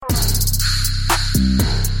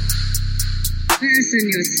Fasten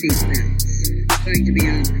your seatbelts. It's going to be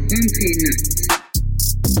a bumpy night.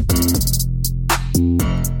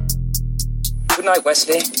 Good night,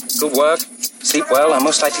 Wesley. Good work. Sleep well. I'm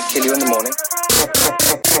most likely to kill you in the morning.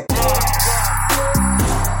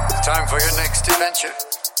 Time for your next adventure.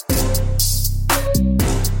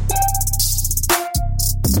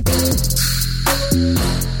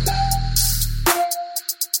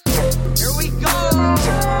 Here we go!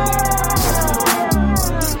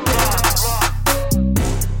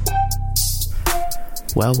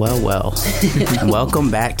 Well.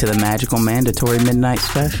 Welcome back to the Magical Mandatory Midnight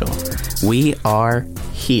Special. We are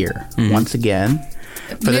here once again.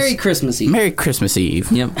 Merry Christmas Eve. Merry Christmas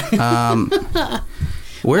Eve. Yep.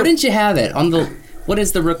 Where didn't you have it? On the what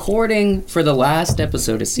is the recording for the last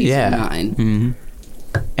episode of season 9? Mm-hmm.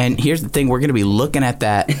 And here's the thing: we're going to be looking at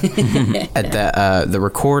that at the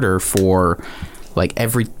recorder for like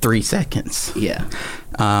every 3 seconds. Yeah.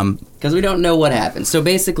 Because we don't know what happened. So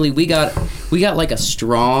basically, we got like a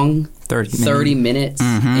strong 30 minutes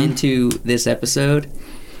into this episode,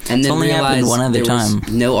 and then realized there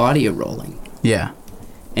was no audio rolling. Yeah.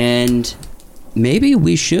 And maybe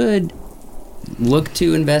we should look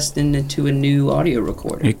to invest into a new audio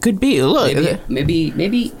recorder. It could be. Look,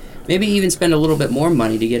 maybe even spend a little bit more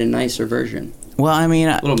money to get a nicer version. Well, I mean,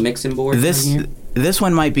 a little mixing board. This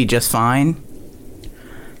one might be just fine.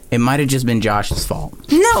 It might have just been Josh's fault.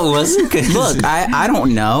 No, it wasn't good. Look, I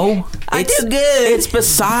don't know. I did good. It's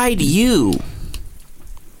beside you.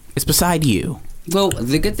 It's beside you. Well,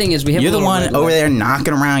 the good thing is we have. You're the one over there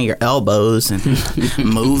knocking around your elbows and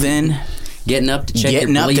moving, getting up to check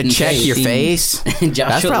your face.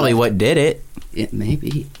 That's probably what did it. It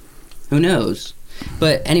maybe. Who knows?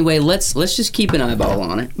 But anyway, let's just keep an eyeball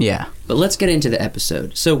on it. Yeah. But let's get into the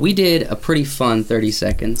episode. So we did a pretty fun 30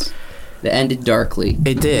 seconds that ended darkly.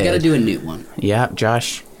 It did. We got to do a new one. Yeah,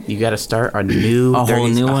 Josh, you got to start a new, a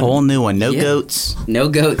whole new one. No goats. No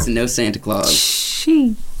goats and no Santa Claus.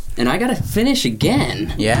 And I got to finish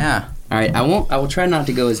again. Yeah. All right, I will try not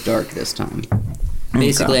to go as dark this time.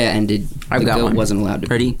 Basically, I ended. The goat wasn't allowed to.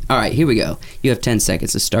 Ready? All right, here we go. You have 10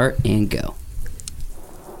 seconds to start and go.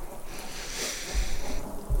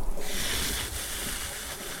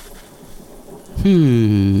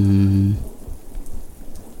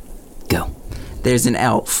 Go. There's an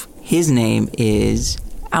elf. His name is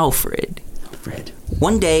Alfred.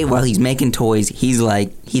 One day while he's making toys,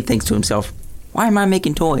 he thinks to himself, why am I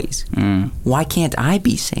making toys? Why can't I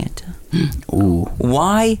be Santa? Ooh.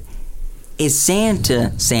 Why is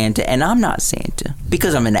Santa and I'm not Santa?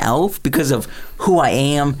 Because I'm an elf? Because of who I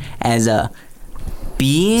am as a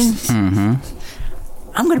being?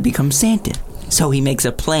 I'm going to become Santa. So he makes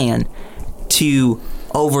a plan to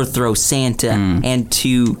overthrow Santa and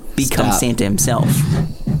to become Santa himself.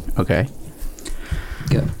 Okay.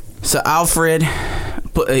 Go. So Alfred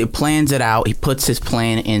plans it out. He puts his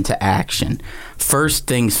plan into action. First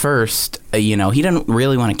things first, he doesn't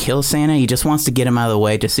really want to kill Santa. He just wants to get him out of the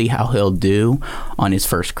way to see how he'll do on his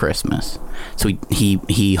first Christmas. So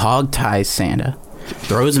he hog ties Santa,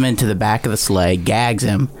 throws him into the back of the sleigh, gags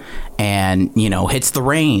him, and hits the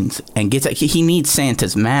reins and gets. He needs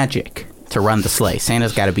Santa's magic to run the sleigh.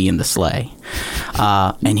 Santa's got to be in the sleigh,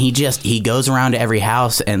 and he goes around to every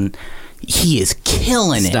house and he is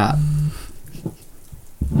killing it. Stop.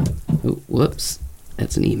 Oh, whoops,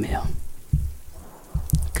 that's an email.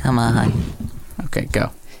 Come on. Okay,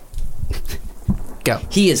 go.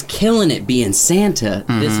 He is killing it being Santa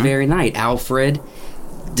this very night. Alfred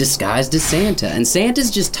disguised as Santa, and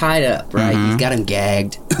Santa's just tied up, right? He's got him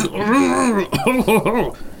gagged.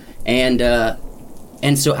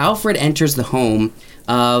 And so Alfred enters the home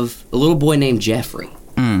of a little boy named Jeffrey.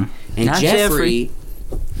 And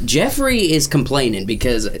Jeffrey is complaining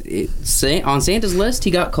because on Santa's list, he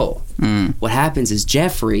got coal. What happens is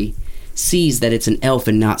Jeffrey sees that it's an elf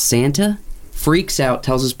and not Santa, freaks out,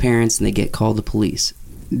 tells his parents, and they get called the police.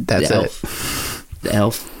 That's The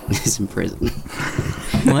elf is in prison.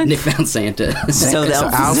 What? They found Santa. So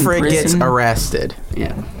Alfred gets arrested.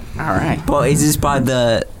 Yeah. All right. Well, is this by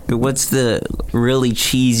what's the really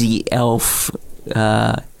cheesy elf,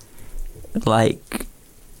 Who?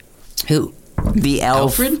 The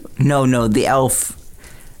elf. Alfred? No, the elf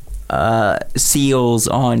seals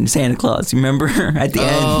on Santa Claus. Remember at the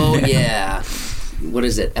end? Oh, yeah. What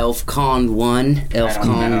is it? ElfCon 1,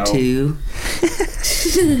 ElfCon 2.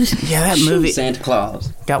 Yeah, that movie Santa Claus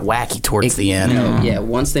got wacky towards the end. Yeah,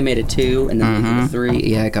 once they made a 2 and then they did a 3,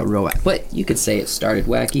 yeah, it got real wacky. But you could say it started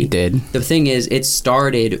wacky. It did. The thing is, it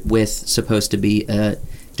started with supposed to be a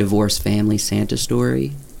divorced family Santa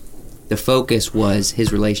story. The focus was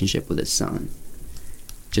his relationship with his son.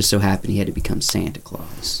 Just so happened he had to become Santa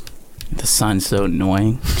Claus. The son's so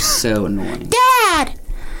annoying. So annoying. Dad,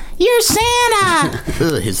 you're Santa.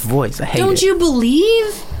 Ugh, his voice. I hate it. Don't you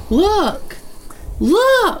believe? Look.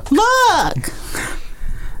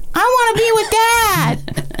 I want to be with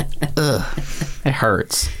Dad. Ugh, it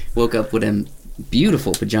hurts. Woke up with him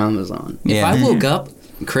beautiful pajamas on. If I woke up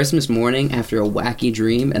Christmas morning after a wacky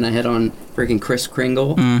dream and I had on freaking Kris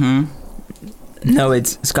Kringle. No,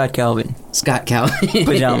 it's Scott Calvin. Scott Calvin.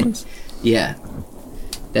 Pajamas. Yeah.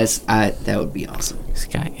 That would be awesome.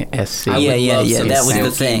 Scott SC. I would love some that was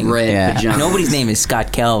the silky thing. Red pajamas. Nobody's name is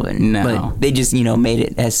Scott Calvin. No. But they just, made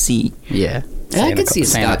it SC. Yeah. I could see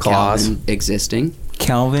Santa Scott Claus. Calvin existing.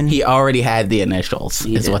 Calvin? He already had the initials,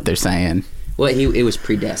 He is did. what they're saying. Well, it was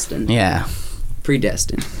predestined. Yeah.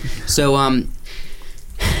 Predestined. So, I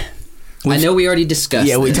know we already discussed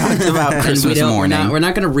Yeah, we this. talked about And Christmas morning. We're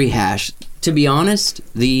not going to rehash. To be honest,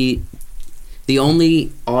 the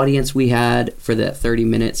only audience we had for that 30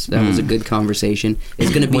 minutes that was a good conversation is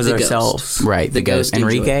going to be Was the ourselves. ghost. Right, the ghost.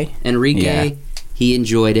 enjoyed Enrique? it. Enrique, Yeah. he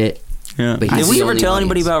enjoyed it. Yeah. But he's Did we the ever only tell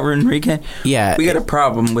anybody audience. about Enrique? Yeah. We got a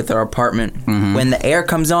problem with our apartment. When the air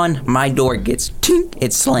comes on, my door gets tink,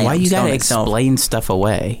 it slams. Why you gotta on itself. explain stuff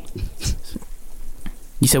away?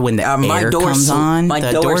 You said when the My air door comes on, my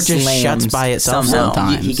the door door just slams shuts by itself somehow.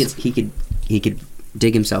 sometimes. He could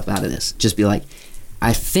dig himself out of this. Just be like,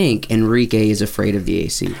 I think Enrique is afraid of the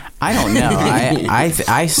AC. I don't know.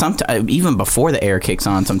 I sometimes even before the air kicks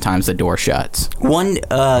on, sometimes the door shuts. One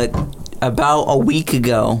about a week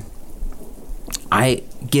ago, I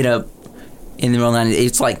get up in the middle of the night.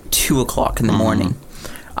 It's like 2:00 in the morning.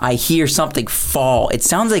 I hear something fall. It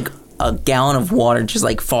sounds like a gallon of water just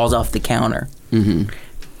like falls off the counter.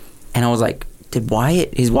 And I was like,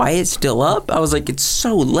 is Wyatt still up? I was like, it's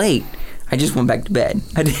so late. I just went back to bed.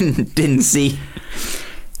 I didn't see.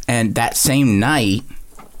 And that same night,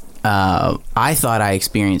 I thought I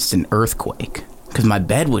experienced an earthquake because my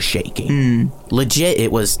bed was shaking. Legit,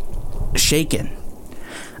 it was shaking.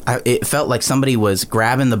 It felt like somebody was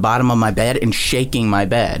grabbing the bottom of my bed and shaking my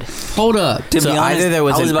bed. Hold up. To So be honest, either there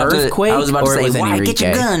was an earthquake I was about or to it was say, why Enrique. get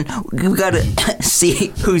your gun? We gotta see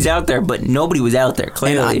who's out there, but nobody was out there.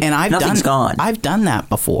 Clearly, And nothing's gone. I've done that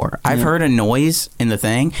before. I've heard a noise in the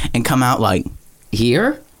thing and come out like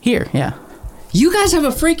Here? here. Yeah. You guys have a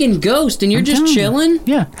freaking ghost and you're just telling you. chilling?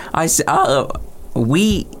 Yeah.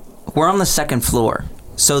 We're on the second floor,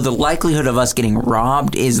 so the likelihood of us getting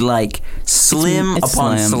robbed is like slim It's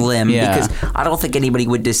upon slim. yeah. Because I don't think anybody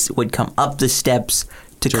would come up the steps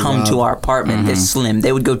to come rob. to our apartment this slim.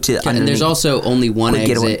 They would go to And underneath. there's also only one Would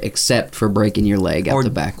get away. exit except for breaking your leg out Or- the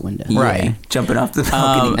back window. Yeah, Right. jumping off the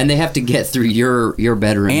balcony. And they have to get through your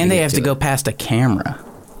bedroom. And they get have to go it. past a camera.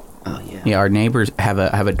 Oh, yeah. Yeah, our neighbors have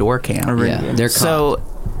a door cam. Yeah, they're caught. So,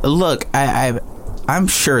 look, I'm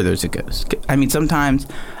sure there's a ghost. I mean, sometimes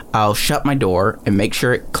I'll shut my door and make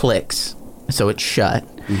sure it clicks, so it's shut,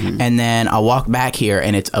 and then I'll walk back here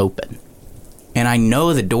and it's open, and I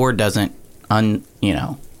know the door doesn't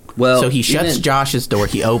Well, so he shuts even- Josh's door,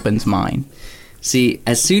 he opens mine. See,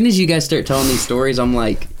 as soon as you guys start telling these stories, I'm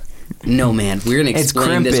like, no, man, we're going to It's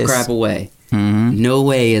explain this Krampus. crap away. No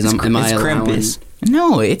way am I it's allowing... Krampus.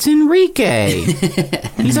 No, it's Enrique.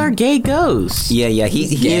 He's our gay ghost. Yeah, he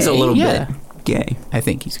is a gay. little Yeah. bit gay. I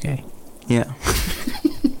think he's gay. Yeah.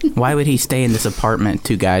 Why would he stay in this apartment?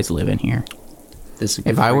 2 guys live in here. This is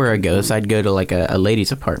If I were a ghost, I'd go to like a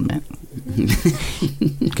ladies' apartment.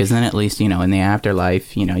 Because then at least, in the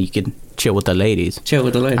afterlife, you could chill with the ladies. chill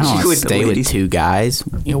with the ladies. I don't want to with the stay with ladies. 2 guys,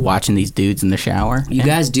 watching these dudes in the shower. You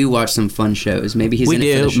guys do watch some fun shows. Maybe he's We in it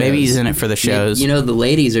for do. the shows. Maybe he's in it for the shows. The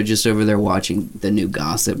ladies are just over there watching the new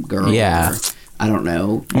Gossip Girl. Yeah. Or, I don't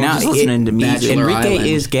know. Now, just listening to music. Bachelor Enrique Island.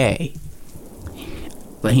 is gay.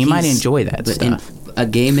 But He might he's- enjoy that but stuff. a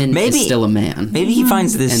gay man Maybe- is still a man. Maybe he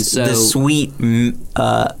finds And this so- the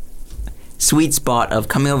sweet spot of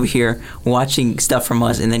coming over here, watching stuff from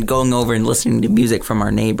us, and then going over and listening to music from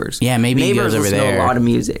our neighbors. Yeah, maybe he neighbors goes over listen to there. a lot of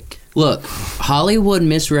music. Look, Hollywood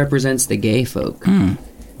misrepresents the gay folk.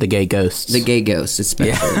 The gay ghosts. The gay ghosts,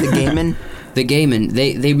 especially. The gaming. The gay men,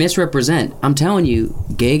 they misrepresent. I'm telling you,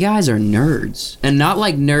 gay guys are nerds. And not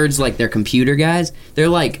like nerds like they're computer guys. They're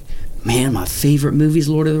like, man, my favorite movie's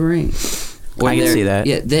Lord of the Rings. I can they're- see that.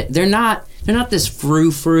 Yeah, they're not this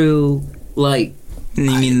frou-frou, like, You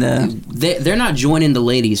mean the? they're not joining the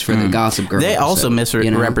ladies for the Gossip Girl. They also episode,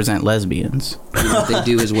 misrepresent lesbians. They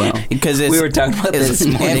do as well. Because We were talking about this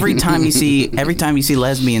morning. every time you see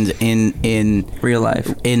lesbians in Real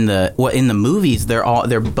life. in the movies,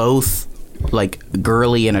 they're both like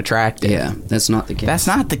girly and attractive. Yeah, that's not the case. That's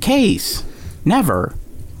not the case. Never.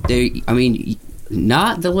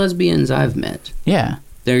 Not the lesbians I've met. Yeah.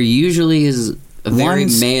 There usually is very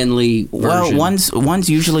manly version. Well, one's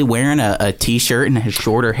usually wearing a t-shirt and has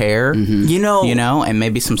shorter hair. Mm-hmm. You know, and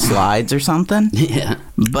maybe some slides or something. Yeah.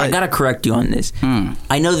 But I gotta correct you on this.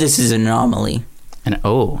 I know this is an anomaly. An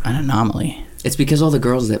anomaly. It's because all the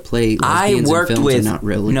girls that play lesbians in films are not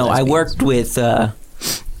really lesbians. I worked with a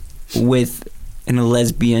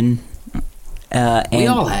lesbian. We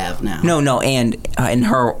all have now. No, and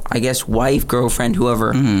her, I guess, wife, girlfriend,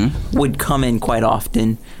 whoever, would come in quite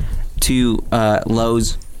often to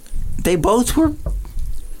Lowe's. They both were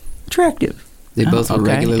attractive. They both were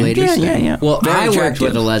regular ladies? Yeah. Well, Very I worked attractive.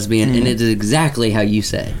 with a lesbian, and it is exactly how you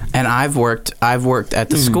say. And I've worked at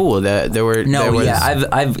the school.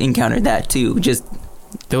 I've encountered that too.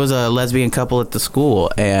 There was a lesbian couple at the school,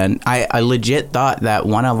 and I legit thought that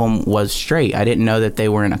one of them was straight. I didn't know that they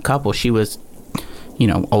were in a couple. She was,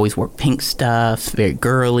 always wore pink stuff, very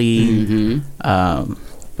girly.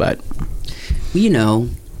 But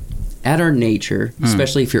at our nature,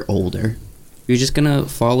 especially if you're older, you're just gonna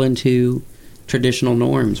fall into traditional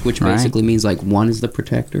norms, which basically means like one is the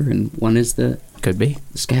protector and one is the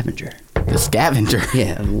scavenger. The scavenger.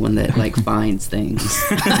 Yeah, the one that like finds things.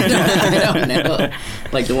 I don't know.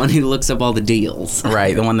 Like the one who looks up all the deals.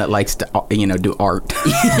 Right, the one that likes to do art.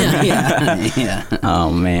 yeah. Oh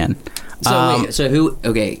man. So who?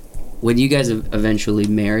 Okay, when you guys eventually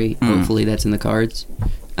marry, hopefully that's in the cards.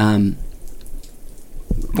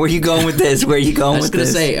 Where are you going with this? I was gonna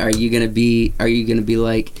say, are you gonna be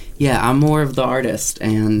like, yeah, I'm more of the artist,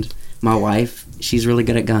 and my wife, she's really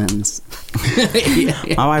good at guns.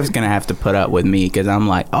 My wife's gonna have to put up with me because I'm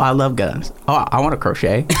like, oh, I love guns. Oh, I want to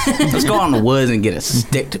crochet. Let's go out in the woods and get a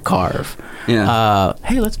stick to carve. Yeah.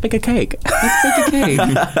 Hey, let's bake a cake.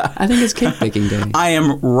 I think it's cake baking day. I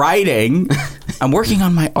am writing. I'm working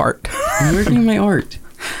on my art.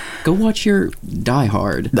 Go watch your Die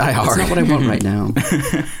Hard. That's not what I want right now.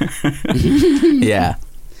 Yeah.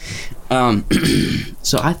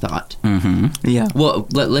 So I thought. Yeah. Well,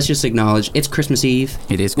 let's just acknowledge it's Christmas Eve.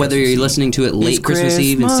 It is. Whether you're listening to it late Christmas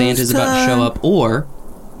Eve and Santa's about to show up, or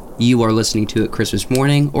you are listening to it Christmas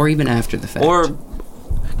morning, or even after the fact, or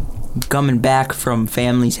coming back from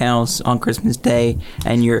family's house on Christmas Day,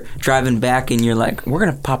 and you're driving back, and you're like, "We're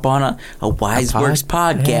gonna pop on a Wise Works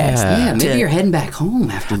podcast." Yeah, maybe you're heading back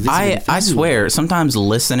home after visiting. I swear, sometimes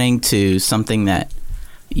listening to something that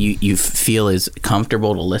you feel is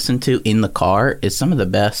comfortable to listen to in the car is some of the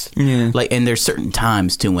best. Yeah. Like, and there's certain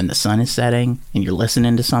times too when the sun is setting and you're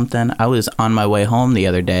listening to something. I was on my way home the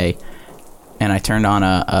other day, and I turned on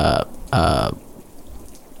a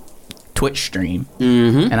Twitch stream,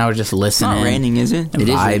 and I was just listening. It's not raining, is it? And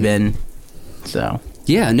vibing. So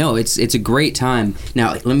yeah, no, it's a great time.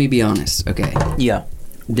 Now, let me be honest. Okay. Yeah.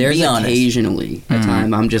 There's occasionally a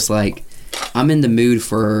time I'm just like, I'm in the mood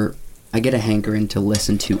for. I get a hankering to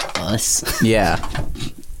listen to us. Yeah.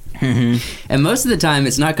 And most of the time,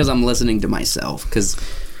 it's not because I'm listening to myself, because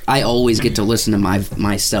I always get to listen to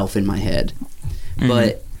myself in my head.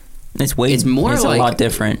 But it's more like a lot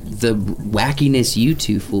different. The wackiness you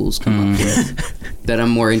two fools come up with that I'm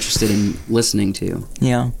more interested in listening to.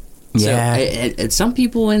 Yeah. So some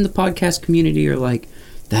people in the podcast community are like,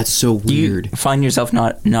 that's so weird. Do you find yourself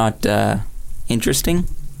not interesting?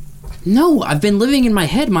 No, I've been living in my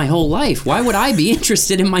head my whole life. Why would I be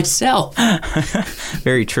interested in myself?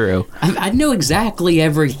 Very true. I know exactly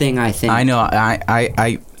everything I think. I know.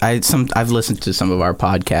 I've listened to some of our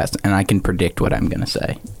podcasts, and I can predict what I'm going to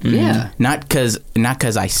say. Yeah. Not because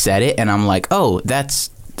I said it, and I'm like, oh,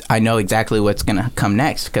 I know exactly what's going to come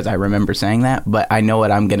next because I remember saying that, but I know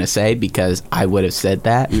what I'm going to say because I would have said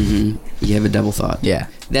that. You have a double thought. Yeah.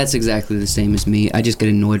 That's exactly the same as me. I just get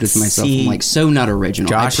annoyed with myself. I'm like, so not original.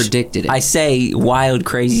 Josh, I predicted it. I say wild,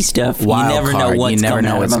 crazy stuff. You never know what's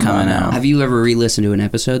coming out. Have you ever re-listened to an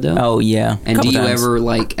episode, though? Oh, yeah. And do you ever,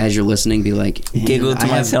 like, as you're listening, be like, giggle to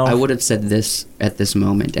myself? I would have said this at this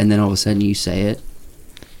moment, and then all of a sudden you say it?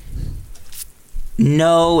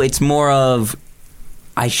 No, it's more of,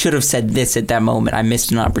 I should have said this at that moment. I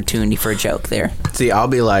missed an opportunity for a joke there. See, I'll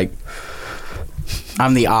be like,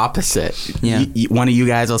 I'm the opposite. Yeah. One of you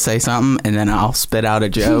guys will say something, and then I'll spit out a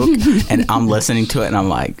joke, and I'm listening to it, and I'm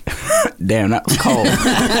like, damn, that was cold.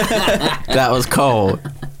 That was cold.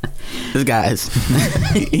 This guy's,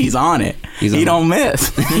 he's on it. He don't miss.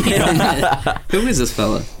 Who is this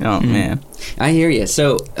fella? Oh, man. I hear you.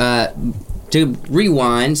 So, to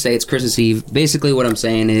rewind, say it's Christmas Eve, basically what I'm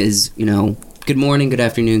saying is, good morning, good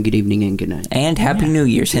afternoon, good evening, and good night. And Happy New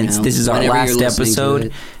Year, since this is our last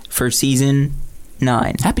episode for season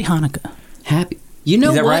 9. Happy Hanukkah. You know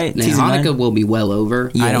Is that what? right? Now, Season Hanukkah 9? will be well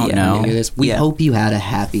over. Yeah, I don't know. We Yeah. hope you had a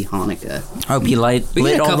happy Hanukkah. I hope you lit We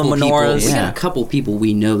got a all the couple menorahs. People, we Yeah. got a couple people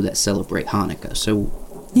we know that celebrate Hanukkah, so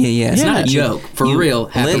Yeah. it's Yeah, not a you- joke. For You real,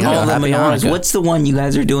 happy lit all the Happy menorahs. Hanukkah. What's the one you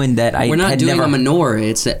guys are doing that I We're not had doing never... a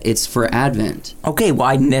menorah. It's for Advent. Okay, well,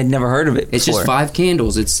 I had never heard of it It's before. just 5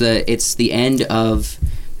 candles. It's the end of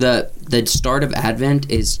the start of Advent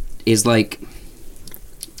is like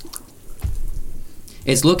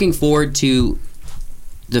it's looking forward to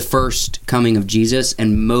the first coming of Jesus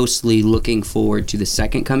and mostly looking forward to the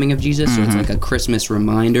second coming of Jesus. So it's like a Christmas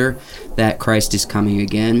reminder that Christ is coming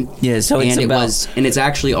again. Yeah, so it's about... and it's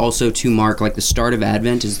actually also to mark like the start of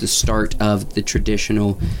Advent is the start of the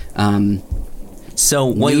traditional So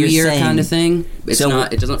what New you're Year saying... kind of thing. It's So-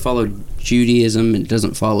 not. It doesn't follow Judaism. It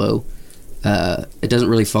doesn't follow. It doesn't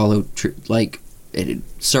really follow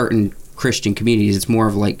certain Christian communities. It's more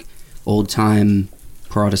of like old time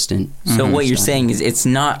Protestant. So what you're style. saying is it's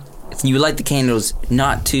not... You light the candles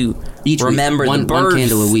not to Each week, remember one the birth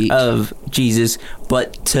candle a week. of Jesus,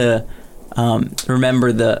 but to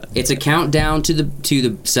remember the... It's a countdown to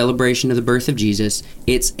the celebration of the birth of Jesus.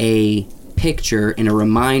 It's a picture and a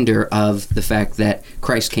reminder of the fact that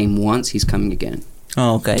Christ came once. He's coming again.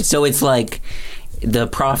 Oh, okay. So it's like the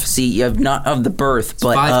prophecy of not of the birth,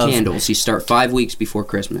 but 5 of, candles. You start 5 weeks before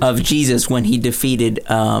Christmas. of Jesus when he defeated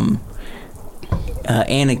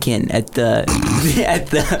Anakin at the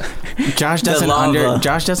Josh the doesn't lava.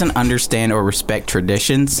 Josh doesn't understand or respect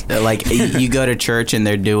traditions. Like you go to church and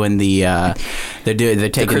they're doing they're taking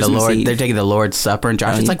the Christmas Lord Eve. they're taking the Lord's Supper, and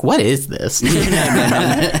Josh is like, what is this?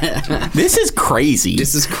 This is crazy.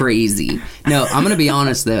 This is crazy. No, I'm gonna be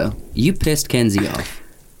honest though. You pissed Kenzie off.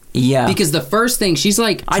 Yeah. Because the first thing she's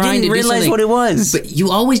like I trying didn't to do realize something, what it was. But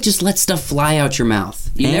you always just let stuff fly out your mouth.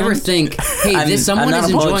 You And? never think, hey, I'm someone not is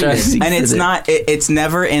enjoying this. apologizing. And it's for that. not. It's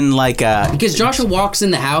never in like a. Because Joshua walks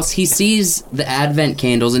in the house, he sees the Advent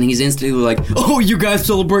candles, and he's instantly like, "Oh, you guys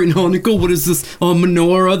celebrating Hanukkah? What is this? A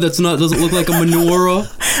menorah? Doesn't look like a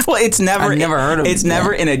menorah." Well, it's never. I've never heard of It's that.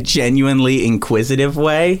 never in a genuinely inquisitive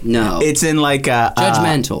way. No. It's in like a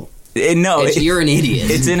Judgmental. You're an idiot.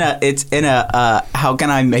 It's in a. How can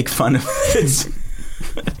I make fun of this?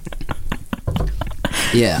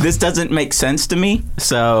 Yeah. This doesn't make sense to me,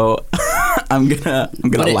 so I'm gonna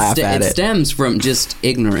laugh at it it. stems from just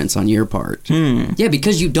ignorance on your part. Yeah,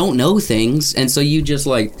 because you don't know things, and so you just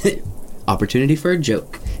like opportunity for a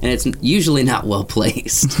joke, and it's usually not well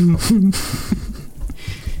placed.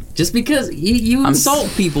 Just because you insult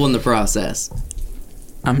people in the process.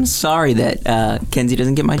 I'm sorry that Kenzie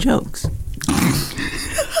doesn't get my jokes.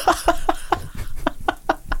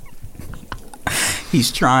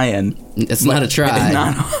 He's trying. It's not a try. It's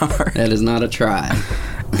not hard. That is not a try.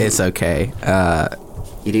 It's okay.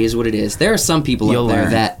 It is what it is. There are some people You'll out there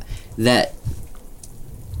learn. that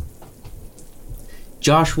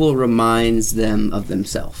Joshua reminds them of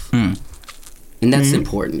themselves. And that's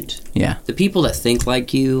important. Yeah, The people that think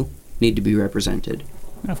like you need to be represented.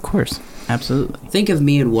 of course, absolutely. Think of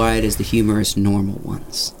me and Wyatt as the humorous, normal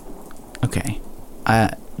ones. Okay,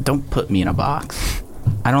 don't put me in a box.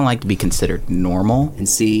 I don't like to be considered normal. And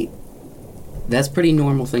see, that's a pretty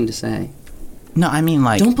normal thing to say. No, I mean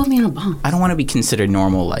like Don't put me in a box. I don't want to be considered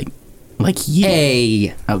normal. Like you.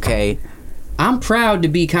 Hey, Okay, I'm proud to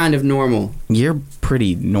be kind of normal. you're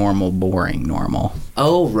pretty normal, boring normal.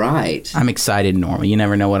 Oh, right. I'm excited normal. You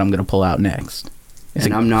never know what I'm gonna pull out next.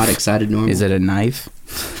 And I'm not excited normal. Is it a knife?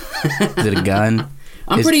 Is it a gun?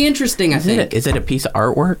 I'm pretty interesting, I think. Is it a piece of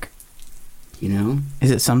artwork? You know?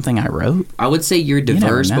 Is it something I wrote? I would say you're never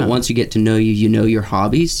diverse, but know. once you get to know you know your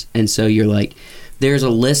hobbies. And so you're like, there's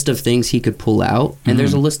a list of things he could pull out, and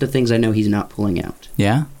there's a list of things I know he's not pulling out.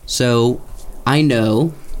 Yeah. So I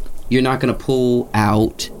know you're not going to pull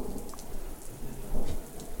out,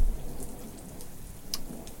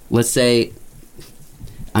 let's say,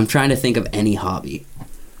 I'm trying to think of any hobby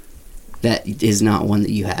that is not one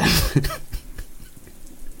that you have.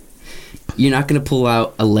 You're not going to pull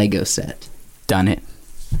out a Lego set. Done it.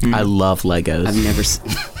 I love Legos. I've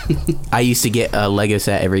never I used to get a Lego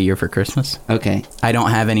set every year for Christmas. Okay. I don't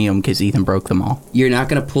have any of them because Ethan broke them all. You're not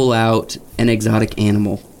going to pull out an exotic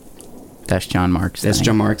animal. That's John Mark's That's thing.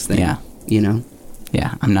 John Mark's thing. Yeah. You know?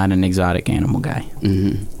 Yeah, I'm not an exotic animal guy.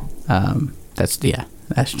 Mm-hmm. That's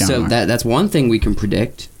John So Mark. that's one thing we can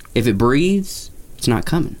predict. If it breathes, it's not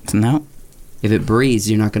coming. No. If it breathes,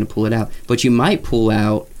 you're not going to pull it out. But you might pull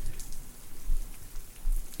out,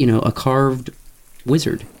 a carved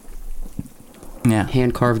wizard. Yeah.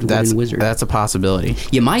 Hand-carved wooden wizard. That's a possibility.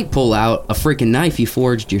 You might pull out a freaking knife you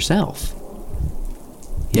forged yourself.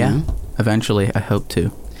 You Yeah. know? Eventually, I hope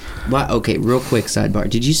to. Well, okay, real quick sidebar.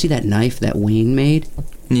 Did you see that knife that Wayne made?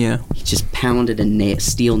 Yeah. He just pounded a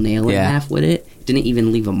steel nail in half with it. Didn't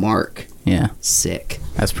even leave a mark. Yeah. Sick.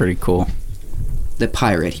 That's pretty cool. The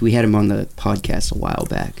pirate. We had him on the podcast a while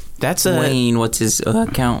back. That's Wayne, what's his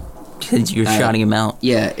account? You're shouting him out.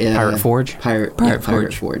 Yeah. Pirate Forge? Pirate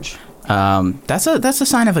Forge. That's a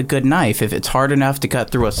sign of a good knife. If it's hard enough to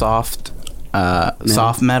cut through a soft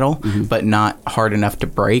metal, but not hard enough to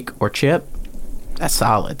break or chip, that's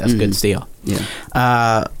solid. That's good steel.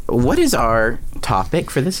 Yeah. What is our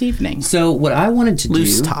topic for this evening? So what I wanted to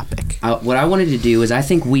Loose topic. What I wanted to do is I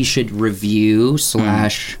think we should review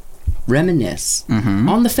 / reminisce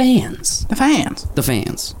on the fans. The fans. The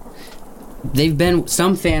fans.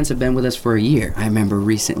 Some fans have been with us for a year. I remember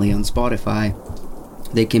recently on Spotify,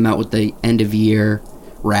 they came out with the end of year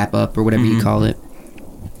wrap up or whatever you call it.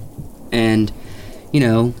 And,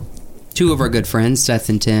 two of our good friends, Seth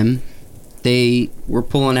and Tim, they were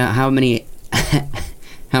pulling out how many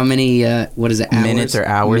what is it, hours? Minutes or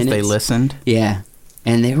hours they listened. Yeah.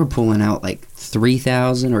 And they were pulling out like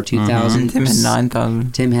 3,000 or 2,000. Tim had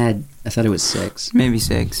 9,000. Tim had, I thought it was 6. Maybe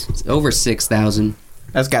 6. It's over 6,000.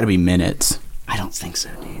 That's got to be minutes. I don't think so,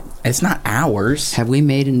 dude. It's not hours. Have we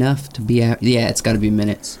made enough to be out? Yeah, it's got to be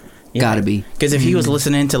minutes. Yeah. Got to be. Because if he was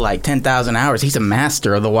listening to like 10,000 hours, he's a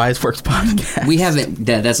master of the Wise Works podcast. We haven't.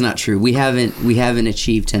 That's not true. We haven't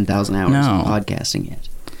achieved 10,000 hours of podcasting yet.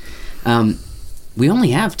 We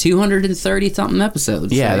only have 230 something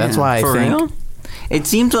episodes. Yeah, so that's why I For think. Real? It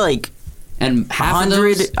seems like and half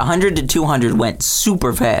 100 to 200 went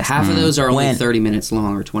super fast. Half of those are only 30 minutes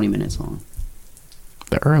long or 20 minutes long.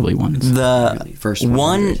 The early ones. The first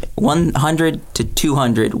 100 to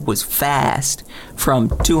 200 was fast. From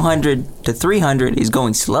 200 to 300 is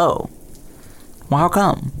going slow. Well, how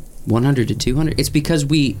come? 100 to 200? It's because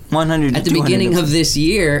 100 at the beginning of this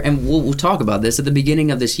year, and we'll talk about this, at the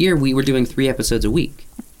beginning of this year, we were doing 3 episodes a week.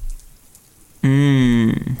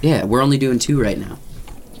 Yeah, we're only doing 2 right now.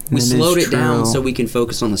 We slowed it down so we can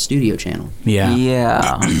focus on the studio channel.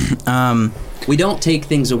 Yeah. We don't take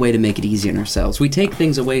things away to make it easy on ourselves. We take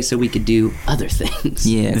things away so we could do other things.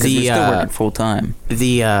 Yeah, because we're still working full time.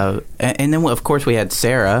 And then of course we had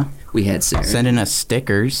Sarah. Sending us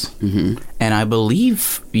stickers. And I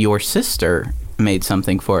believe your sister made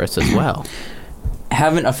something for us as well.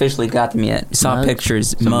 Haven't officially got them yet. Saw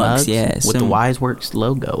pictures, mugs, yes. With the Wise Works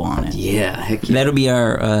logo on it. Yeah, heck yeah. That'll be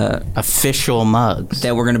our official mugs.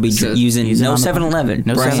 That we're going to be using no 7-Eleven.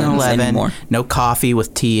 No 7-Eleven anymore. No coffee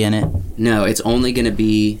with tea in it. No, it's only going to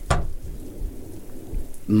be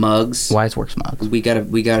mugs. Wise Works mugs. We gotta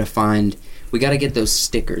get those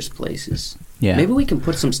stickers places. Yeah. Maybe we can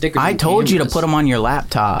put some stickers I told you to put them on your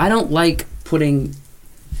laptop. I don't like putting...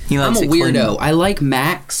 I'm a weirdo. I like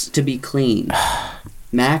Macs to be clean.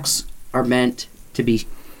 Macs are meant to be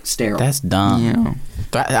sterile. That's dumb.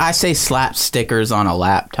 Yeah. I say slap stickers on a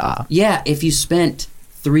laptop. Yeah, if you spent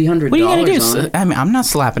 $300 what are you gonna do? on it. I mean, I'm not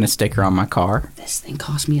slapping a sticker on my car. This thing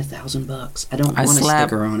cost me $1,000. I don't want a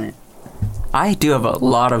sticker on it. I do have a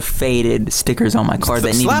lot of faded stickers on my car that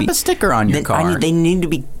need to be... Slap a sticker on your car. They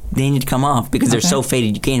need to come off because they're so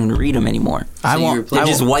faded you can't even read them anymore. They're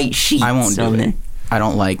just white sheets. I won't do it. I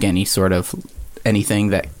don't like any sort of anything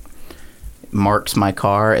that marks my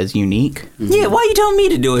car as unique. Yeah, why are you telling me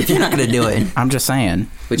to do it if you're not going to do it? I'm just saying.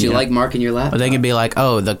 But you like marking your laptop? They could be like,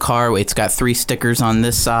 oh, the car, it's got 3 stickers on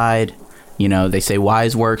this side. They say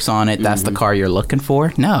Wise Works on it. That's the car you're looking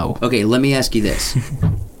for? No. Okay, let me ask you this.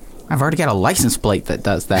 I've already got a license plate that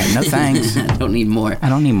does that. No thanks. I don't need more. I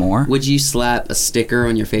don't need more. Would you slap a sticker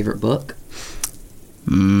on your favorite book?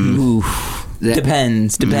 Oof.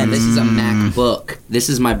 Depends. This is a MacBook. This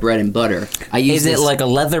is my bread and butter. Is it like a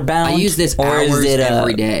leather bound? I use this hours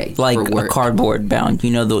every day. Like a cardboard bound?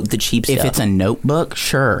 The cheap stuff. If it's a notebook,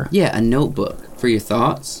 sure. Yeah, a notebook for your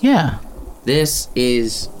thoughts. Yeah. This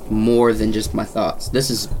is more than just my thoughts. This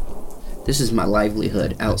is my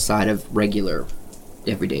livelihood outside of regular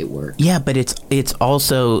everyday work. Yeah, but it's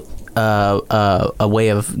also a way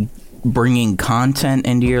of bringing content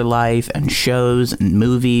into your life and shows and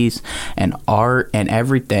movies and art and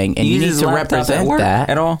everything, and you need to represent that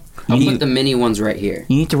at all. I'll put the mini ones right here.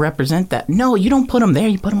 You need to represent that. No, you don't put them there.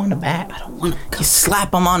 You put them on the back. I don't want to. You slap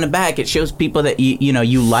them on the back. It shows people that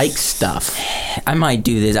you like stuff. I might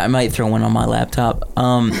do this. I might throw one on my laptop.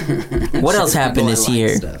 What else happened this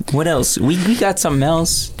year? Stuff. What else? We got something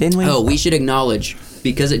else, didn't we? Oh, we should acknowledge,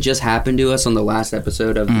 because it just happened to us on the last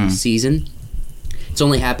episode of the season. It's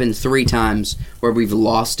only happened 3 times where we've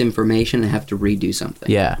lost information and have to redo something.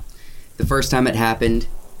 Yeah. The first time it happened,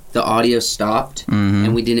 the audio stopped,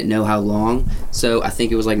 and we didn't know how long. So I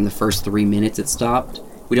think it was like in the first 3 minutes it stopped.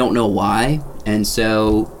 We don't know why, and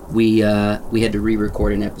so we had to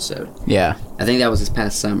re-record an episode. Yeah. I think that was this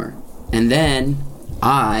past summer. And then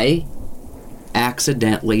I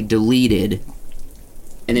accidentally deleted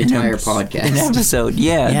an entire podcast. An episode,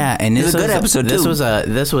 yeah. Yeah, and it was a good episode this too.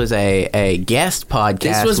 This was a guest podcast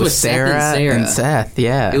This was with Sarah and Seth.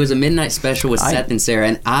 Yeah. It was a midnight special with Seth and Sarah,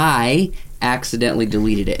 and I accidentally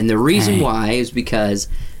deleted it. And the reason why is because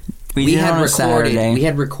we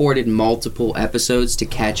had recorded multiple episodes to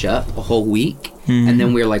catch up a whole week, and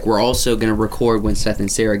then we were like, we're also going to record when Seth and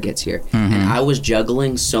Sarah gets here. And I was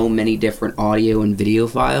juggling so many different audio and video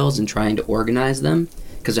files and trying to organize them,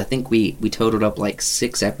 because I think we totaled up like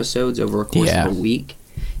 6 episodes over a course of a week,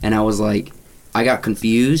 and I was like, I got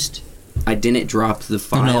confused. I didn't drop the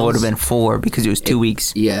files. No, it would have been 4 because it was 2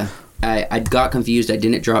 weeks. Yeah. I got confused. I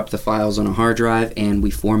didn't drop the files on a hard drive, and we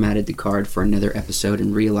formatted the card for another episode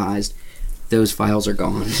and realized those files are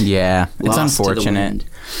gone. Yeah, it's Lost to the unfortunate. wind.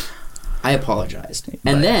 I apologized.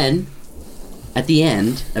 And then, at the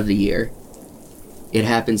end of the year, it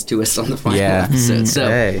happens to us on the final episode.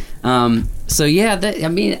 So, so yeah, I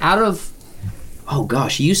mean, out of, oh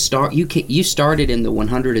gosh, you started in the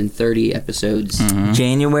 130 episodes.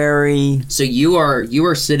 January. So you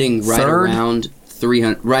are sitting right around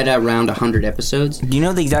 300, right around 100 episodes. Do you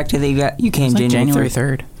know the exact day that you came? Like January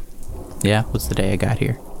 3rd. Yeah, what's the day I got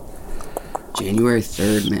here? January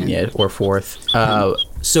 3rd, man. Yeah, or 4th.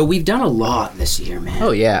 So we've done a lot this year, man.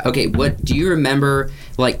 Oh yeah. Okay, what do you remember?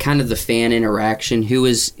 Like, kind of the fan interaction. Who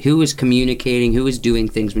was communicating? Who was doing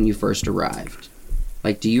things when you first arrived?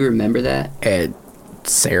 Like, do you remember that?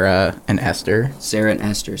 Sarah and Esther. Sarah and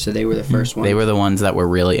Esther. So they were the first ones. They were the ones that were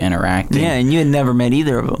really interacting. Yeah, and you had never met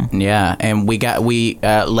either of them. Yeah, and we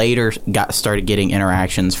later started getting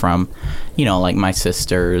interactions from, like my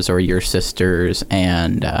sisters or your sisters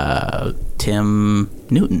and Tim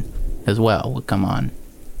Newton as well would come on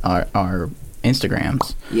our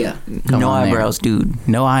Instagrams. Yeah. No eyebrows, dude.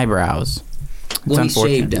 No eyebrows. Well, he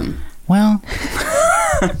shaved them. Well,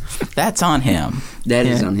 that's on him. That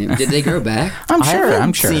is on him. Did they grow back? I'm sure. I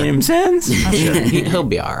haven't seen him since. I'm sure. He'll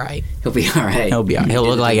be all right. He'll be all right. He'll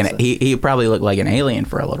look like he probably look like an alien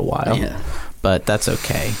for a little while. Yeah. But that's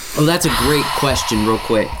okay. Oh, that's a great question. Real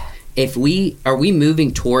quick, are we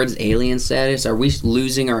moving towards alien status? Are we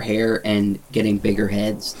losing our hair and getting bigger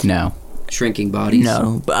heads? No. Shrinking bodies?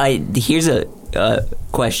 No, but here's a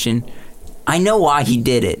question. I know why he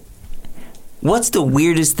did it. What's the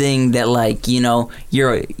weirdest thing that, like,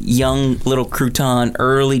 you're a young little crouton,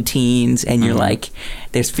 early teens, and you're like,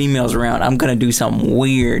 there's females around, I'm going to do something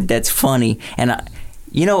weird that's funny. And,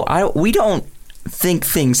 we don't think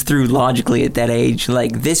things through logically at that age.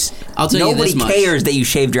 Like, this, I'll tell you nobody this much. cares that you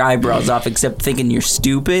shaved your eyebrows off except thinking you're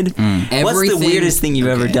stupid. What's the weirdest thing you've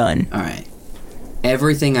ever done? All right.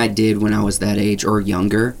 Everything I did when I was that age or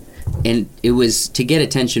younger, and it was to get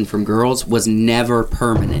attention from girls, was never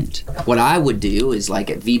permanent. What I would do is,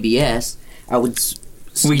 like, at VBS, I would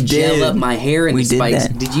gel up my hair in the spikes.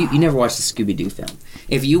 Did you never watch the Scooby-Doo film?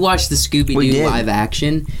 If you watch the Scooby-Doo live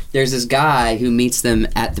action, there's this guy who meets them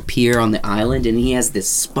at the pier on the island, and he has this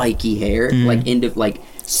spiky hair, like into like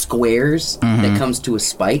squares that comes to a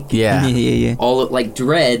spike. Yeah. All like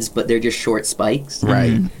dreads, but they're just short spikes.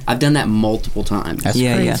 Right. I've done that multiple times. That's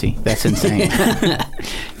crazy. That's insane.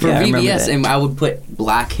 For VBS, and I would put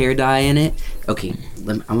black hair dye in it. Okay,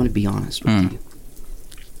 I want to be honest with you.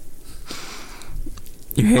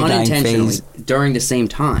 Your hair dyeing Unintentionally, phase. during the same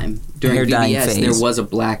time, during VBS, there was a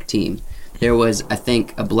black team. There was, I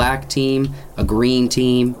think, a black team, a green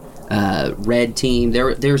team, red team.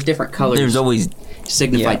 There's different colors. There's always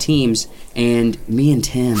signify teams, and me and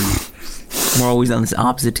Tim, we're always on this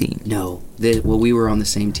opposite team. No, we were on the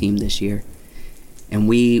same team this year, and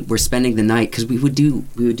we were spending the night because we would do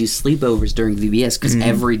sleepovers during VBS because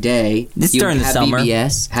every day this during the summer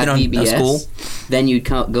VBS, school. Then you'd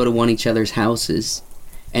go to each other's houses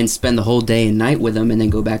and spend the whole day and night with them, and then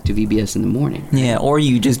go back to VBS in the morning. Yeah, or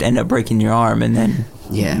you just end up breaking your arm and then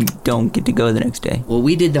you don't get to go the next day. Well,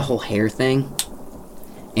 we did the whole hair thing,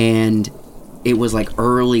 and it was like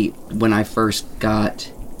early when I first got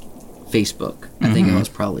Facebook. I think I was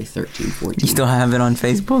probably 13, 14. You still have it on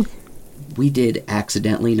Facebook? We did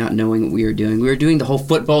accidentally, not knowing what we were doing. We were doing the whole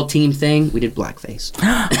football team thing. We did blackface.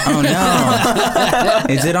 Oh,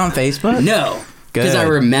 no. Is it on Facebook? No. Because I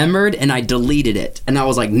remembered and I deleted it. And I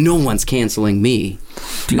was like, no one's canceling me.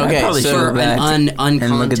 Dude, okay, I probably so for an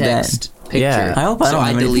uncontext picture. Yeah. I hope I don't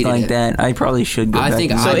have anything like that. I probably should go back.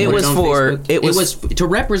 It was to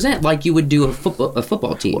represent like you would do a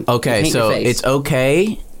football team. Okay, so it's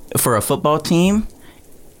okay for a football team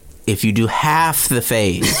if you do half the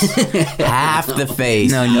face,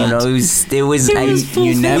 No. It was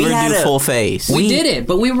you never do full face. We did it,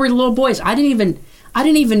 but we were little boys. I didn't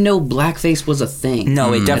even know blackface was a thing.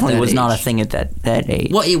 No, it definitely was not a thing at that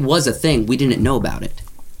age. Well, it was a thing. We didn't know about it.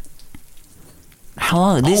 How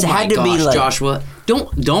long? This had to be like Joshua.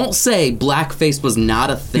 Don't say blackface was not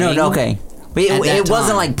a thing. No, okay. But it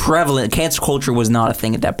wasn't like prevalent. Cancel culture was not a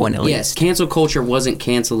thing at that point, at least. Yes, cancel culture wasn't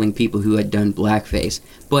canceling people who had done blackface,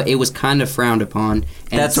 but it was kind of frowned upon.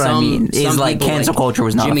 And that's what I mean. It's like cancel culture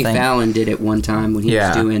was not Jimmy a thing. Jimmy Fallon did it one time when he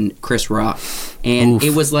was doing Chris Rock, and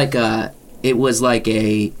it was like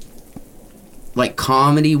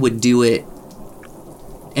comedy would do it,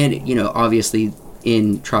 and obviously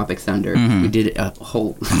in Tropic Thunder we did a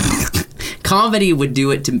whole comedy would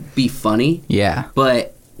do it to be funny. Yeah,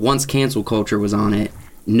 but once cancel culture was on it,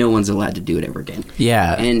 no one's allowed to do it ever again.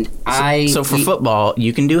 Yeah. And So for football,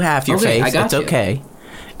 you can do half your face. That's okay.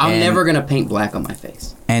 I'm never going to paint black on my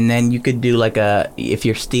face. And then you could do if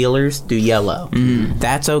you're Steelers, do yellow.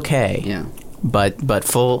 That's okay. Yeah. But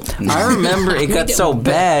full... I remember it got so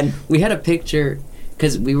bad. We had a picture,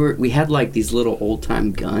 because we had like these little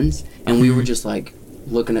old-time guns, and we were just like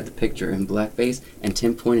looking at the picture in blackface, and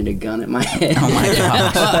Tim pointed a gun at my head. Oh my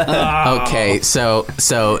gosh. Okay, so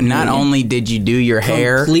not only did you do your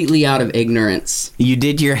hair completely out of ignorance, you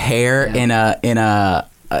did your hair in a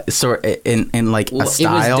sort in like a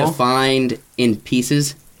style. It was defined in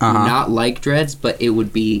pieces, not like dreads, but it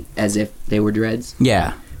would be as if they were dreads.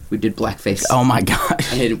 Yeah, we did blackface. Oh my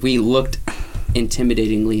gosh, and we looked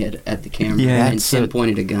intimidatingly at the camera, and Tim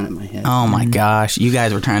pointed a gun at my head. Oh my gosh, you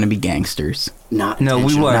guys were trying to be gangsters. Not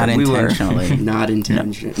intentionally. Not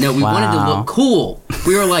intentionally. No, we wanted to look cool.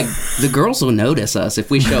 We were like, the girls will notice us if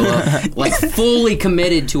we show up like fully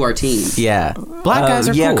committed to our team. Yeah, black guys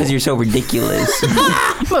are cool. Yeah, because you're so ridiculous.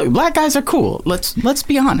 Look, black guys are cool. Let's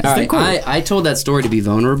be honest. All right, they're cool. I told that story to be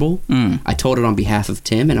vulnerable. I told it on behalf of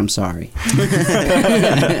Tim, and I'm sorry.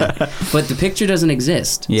 But the picture doesn't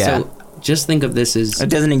exist. Yeah. So just think of this as... It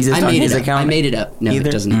doesn't exist on his account? I made it up. No, either?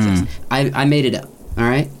 It doesn't exist. I made it up. All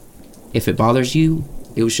right? If it bothers you,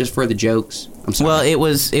 it was just for the jokes. I'm sorry.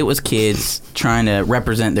 Well, it was kids trying to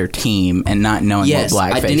represent their team and not knowing what blackface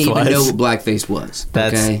was. I didn't even know what blackface was.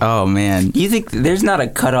 That's oh man. You think there's not a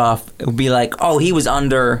cutoff? It would be like, oh, he was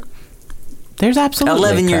under. There's absolutely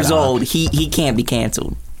 11 years old. He can't be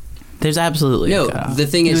canceled. There's absolutely no. The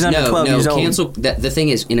thing is, cancel. The thing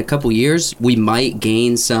is, in a couple years, we might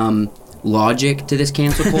gain some logic to this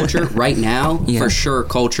cancel culture. Right now, for sure,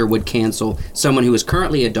 culture would cancel someone who is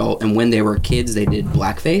currently adult, and when they were kids, they did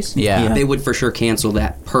blackface. Yeah. They would for sure cancel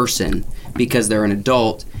that person because they're an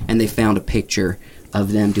adult and they found a picture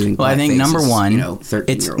of them doing blackface. Well, I think number one,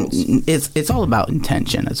 13-year-olds. It's all about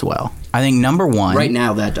intention as well. I think number one, right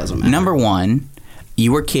now, that doesn't matter. Number one,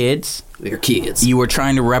 you were kids. We were kids. You were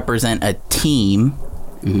trying to represent a team.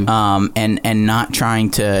 And not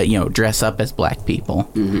trying to dress up as black people,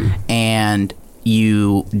 and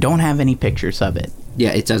you don't have any pictures of it.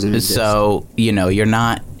 Yeah, it doesn't exist. So you're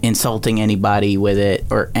not insulting anybody with it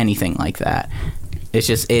or anything like that. It's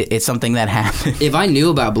just it's something that happened. If I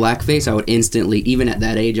knew about blackface, I would instantly, even at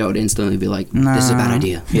that age, I would instantly be like, "This is a bad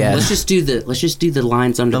idea." Yeah, let's just do the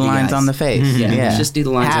lines under the lines eyes. on the face. Yeah, let's just do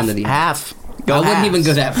the lines under the eyes. I wouldn't even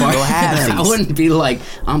go that far. Go I wouldn't be like,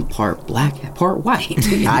 I'm part black, part white.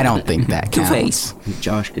 I don't think that counts.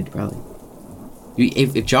 Josh could probably.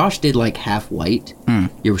 If Josh did like half white,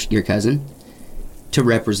 your cousin, to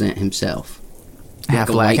represent himself. Half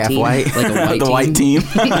black, half white. Like a white the team.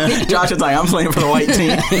 white team. Josh is like, I'm playing for the white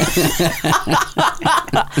team.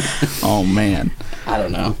 Oh man. I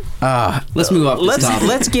don't know. Let's move off this topic.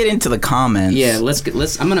 Let's get into the comments. Yeah,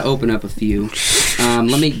 let's. I'm gonna open up a few.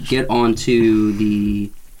 Let me get on to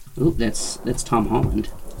the. Oop, that's Tom Holland.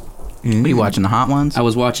 What are you watching, the Hot Ones? I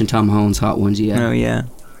was watching Tom Holland's Hot Ones. Yeah. Oh yeah.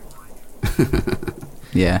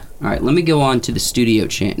 Yeah. All right, let me go on to the studio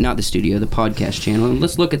channel, not the studio, the podcast channel, and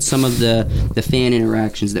let's look at some of the fan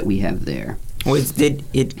interactions that we have there. I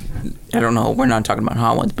don't know, we're not talking about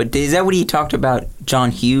Hot Ones, but is that what he talked about,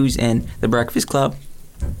 John Hughes and The Breakfast Club?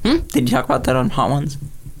 Did he talk about that on Hot Ones?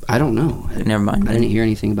 I don't know. Never mind. I didn't hear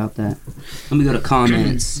anything about that. Let me go to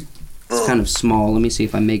comments. It's kind of small. Let me see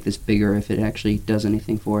if I make this bigger, if it actually does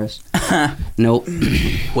anything for us. Nope.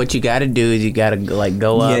 What you got to do is you got to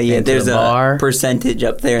go up into there's the bar. A percentage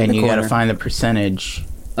up there in and the you corner. got to find the percentage.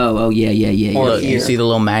 Oh, yeah. Look, you see the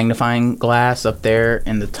little magnifying glass up there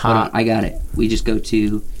in the top? Hold on, I got it. We just go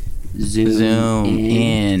to zoom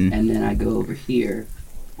in, and then I go over here.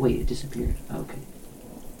 Wait, it disappeared.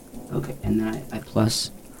 Okay, and then I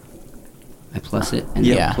plus it, and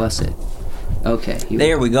then I plus it. Okay.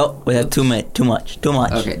 There we go. We have too much.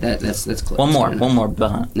 Okay, that's close. One more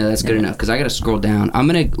behind. No, that's good enough because I got to scroll down.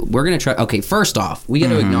 We're gonna try. Okay, first off, we got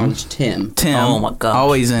to acknowledge Tim. Oh my god,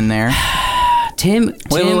 always in there. Tim.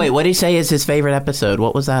 Wait. What did he say is his favorite episode?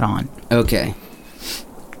 What was that on? Okay.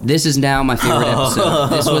 This is now my favorite episode.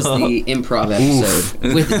 This was the improv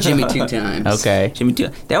episode with Jimmy 2 times. Okay. Jimmy 2.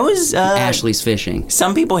 That was Ashley's fishing.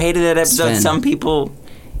 Some people hated that episode. Sven. Some people,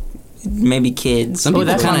 maybe kids. Some people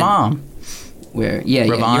that's my mom. Where? Yeah,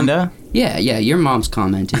 Ravonda? Yeah. Your mom's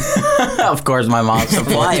commenting. Of course, my mom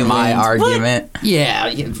supports my argument.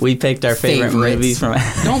 Yeah. We picked our favorite movies from.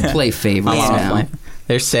 Don't play favorites now.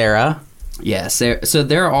 There's Sarah. Yes, so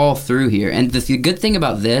they're all through here, and the good thing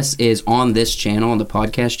about this is on this channel, on the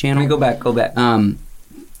podcast channel. Go back.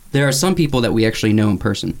 There are some people that we actually know in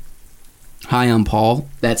person. Hi, I'm Paul.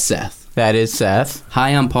 That's Seth. That is Seth. Hi,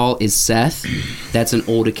 I'm Paul is Seth. That's an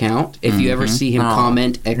old account. If you ever see him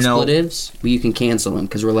comment expletives, you can cancel him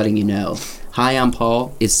because we're letting you know. Hi, I'm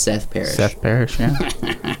Paul is Seth Parrish. Seth Parrish, yeah.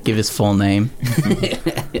 Give his full name.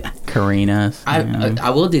 Karina. I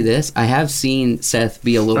will do this. I have seen Seth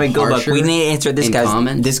be a little harsher. We need to answer this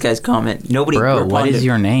guy's comment. Nobody. Bro, what is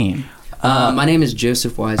your name? My name is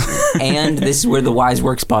Joseph Wiseman. And this is where the Wise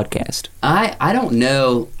Works podcast. I don't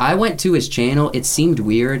know. I went to his channel. It seemed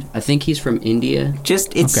weird. I think he's from India.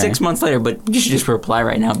 It's 6 months later, but you should just reply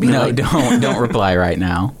right now. Don't reply right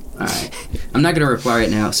now. All right. I'm not going to reply right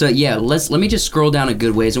now. So, yeah, let me just scroll down a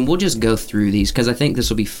good ways, and we'll just go through these, because I think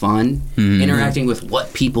this will be fun, interacting with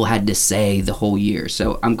what people had to say the whole year.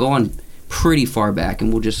 So I'm going pretty far back,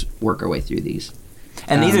 and we'll just work our way through these.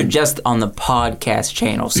 And these are just on the podcast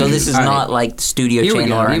channel, so this is not like the studio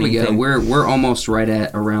channel or anything. Here we go. We're almost right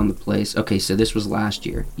at around the place. Okay, so this was last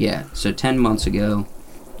year. Yeah, so 10 months ago,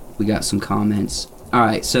 we got some comments. All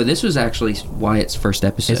right, so this was actually Wyatt's first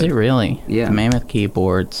episode. Is it really? Yeah. Mammoth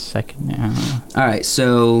Keyboards, second. All right,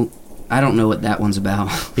 so I don't know what that one's about.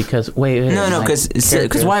 Because wait. No,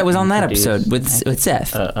 because Wyatt was on that episode with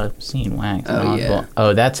Seth. Obscene wax. Oh yeah.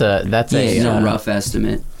 Oh, that's a rough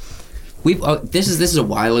estimate. This is a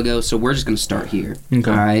while ago, so we're just gonna start here. Okay.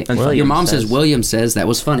 All right. Your mom says William says that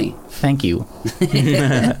was funny. Thank you.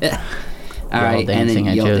 All right, dancing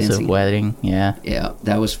and then at Joseph's wedding. Yeah. Yeah,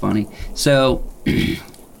 that was funny. So,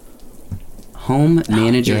 Home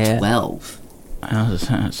Manager 12.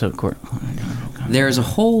 So cool. There's a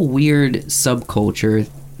whole weird subculture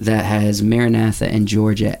that has Maranatha and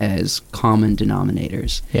Georgia as common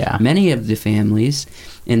denominators. Yeah. Many of the families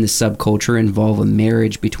in the subculture involve a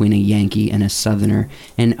marriage between a Yankee and a Southerner,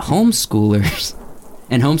 and homeschoolers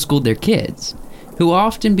homeschooled their kids, who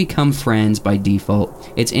often become friends by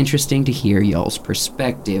default. It's interesting to hear y'all's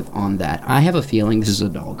perspective on that. I have a feeling this is a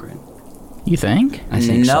Dahlgren. You think? I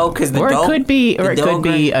think so. No, because it could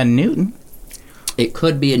be a Newton. It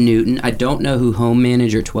could be a Newton. I don't know who Home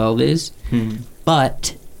Manager 12 is,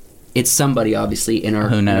 but it's somebody obviously in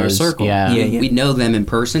our circle. Yeah. We know them in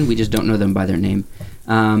person. We just don't know them by their name.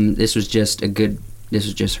 This was just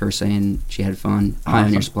her saying she had fun. Awesome. High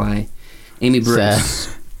on your supply. Amy Bruce.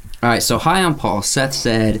 Seth. All right, so hi, I'm Paul. Seth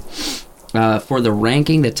said, for the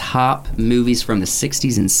ranking the top movies from the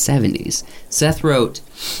 60s and 70s, Seth wrote,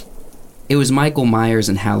 it was Michael Myers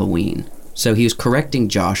and Halloween. So he was correcting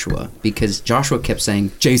Joshua because Joshua kept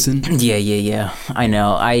saying, Jason. Yeah. I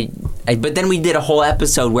know. But then we did a whole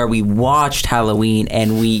episode where we watched Halloween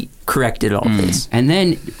and we corrected all this. And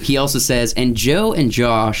then he also says, and Joe and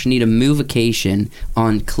Josh need a movication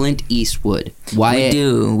on Clint Eastwood. Wyatt,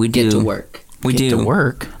 we do. Get to work. We do. To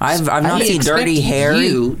work. I've not seen Dirty Harry.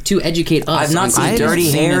 You to educate us. I've not seen Dirty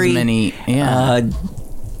Harry.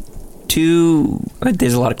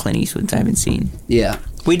 There's a lot of Clint Eastwoods I haven't seen. Yeah.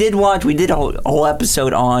 We did a whole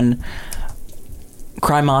episode on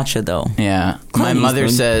Cry Matcha, though. Yeah. My mother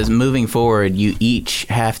says, moving forward, you each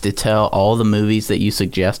have to tell all the movies that you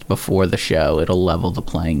suggest before the show. It'll level the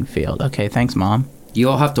playing field. Okay, thanks, Mom. You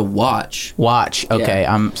all have to watch. Okay,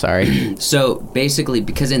 yeah. I'm sorry. So basically,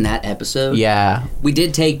 because in that episode, we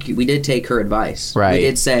did take her advice. Right. We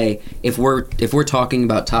did say if we're talking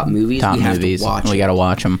about top movies, we have to watch. We got to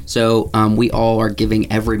watch them. So we all are giving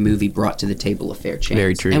every movie brought to the table a fair chance.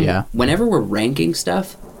 Very true. And yeah. Whenever we're ranking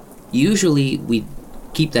stuff, usually we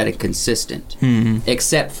keep that consistent,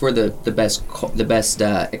 except for the best.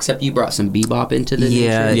 Except you brought some bebop into the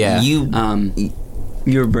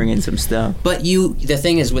You were bringing some stuff. But the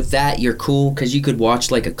thing is, with that, you're cool because you could watch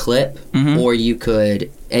like a clip, or you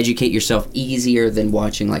could educate yourself easier than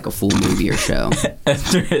watching like a full movie or show.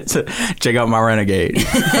 Check out my Renegade.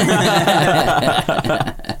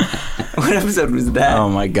 What episode was that? Oh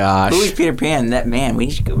my gosh. Who was Peter Pan? That man. We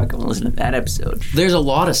should go back and listen to that episode. There's a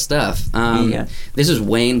lot of stuff. Yeah. This is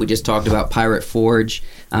Wayne. We just talked about Pirate Forge.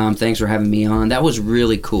 Thanks for having me on. That was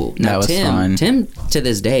really cool. Now, that was fun. Tim, to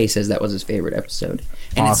this day, says that was his favorite episode.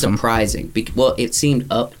 And Awesome. it's surprising. Well, it seemed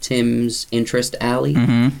up Tim's interest alley.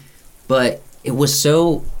 Mm-hmm. But it was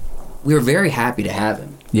so... We were very happy to have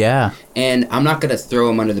him. Yeah. And I'm not going to throw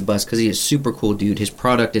him under the bus because he's a super cool dude. His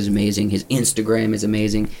product is amazing. His Instagram is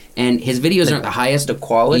amazing. And his videos aren't the highest of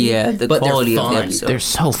quality. Yeah, the but quality they're of fun. the episode. They're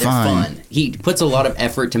so fun. He puts a lot of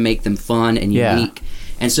effort to make them fun and Yeah. unique.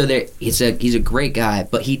 And so he's a great guy.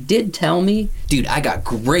 But he did tell me, dude, I got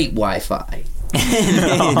great Wi-Fi.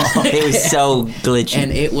 It was so glitchy.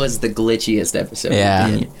 And it was the glitchiest episode. Yeah.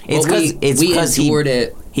 we did. It's we because endured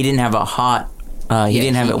it. he didn't have a hot. He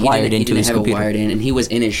didn't have it wired into his computer. Wired in, and he was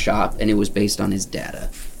in his shop, and it was based on his data,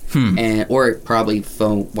 or probably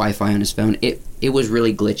Wi-Fi on his phone. It was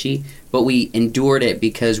really glitchy, but we endured it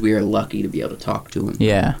because we were lucky to be able to talk to him.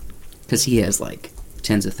 Yeah. Because he has like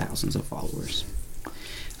tens of thousands of followers.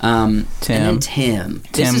 And then Tim.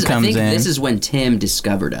 Tim comes in. This is when Tim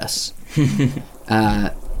discovered us.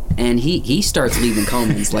 And he starts leaving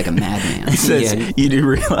comments like a madman. It says, you do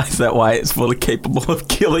realize that Wyatt's fully capable of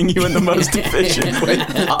killing you in the most efficient way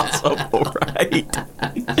possible, right?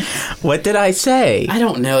 What did I say? I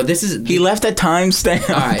don't know. He left a timestamp.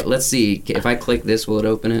 All right, let's see. If I click this, will it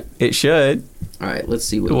open it? It should. All right, let's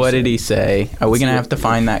see What did he say? Are we gonna have to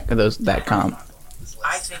find that comp?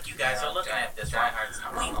 I think you guys are looking at this, right?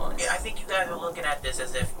 I think you guys are looking at this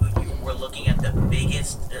as if we're looking at the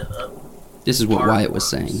biggest. This is what Wyatt was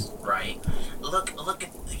saying. Right. Look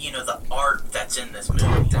at the art that's in this movie.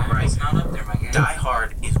 Right. Die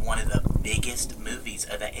Hard is one of the biggest movies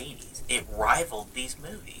of the '80s. It rivaled these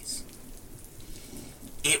movies.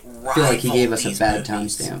 I feel like he gave us a bad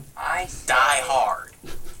timestamp. Die Hard.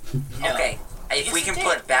 Okay, if we can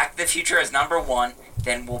put Back to the Future as number 1,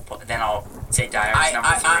 then I'll say Die Hard as number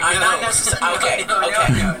 3. I'm not necessarily. Okay. No. All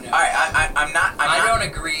right. I'm not. I don't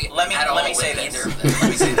agree. Let me say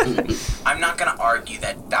this. I'm not going to argue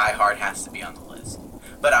that Die Hard has to be on the list,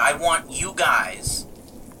 but I want you guys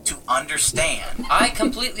to understand. I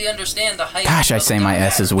completely understand the hype. Gosh, I say my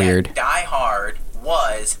S is weird. Die Hard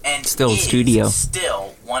was and Still is studio.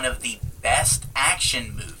 still one of the best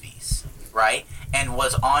action movies, right? And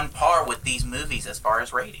was on par with these movies as far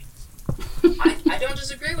as ratings. I don't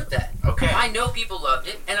disagree with that. Okay. I know people loved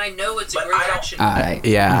it, and I know it's a great action All movie. right.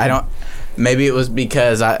 Yeah, I don't. Maybe it was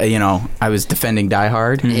because I was defending Die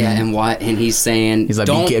Hard. Yeah, and Wyatt, and he's saying, He's like,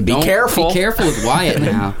 don't be careful. Be careful with Wyatt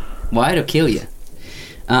now. Wyatt will kill you.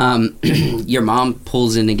 Your mom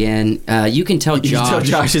pulls in again. You can tell Josh. You tell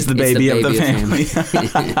Josh is the baby of the family.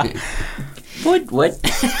 What?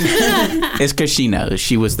 It's because she knows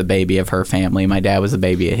she was the baby of her family. My dad was the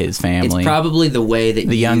baby of his family. It's probably the way that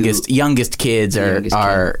the youngest kids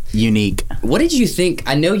are unique. What did you think?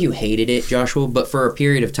 I know you hated it, Joshua, but for a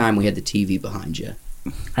period of time we had the TV behind you.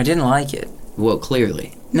 I didn't like it. Well,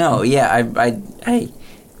 clearly. No, yeah,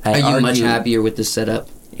 Are you much happier with the setup?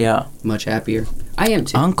 Yeah. Much happier? I am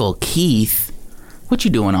too. Uncle Keith, what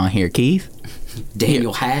you doing on here, Keith?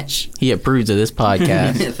 Daniel Hatch. He approves of this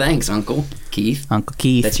podcast. Thanks, Uncle Keith. Uncle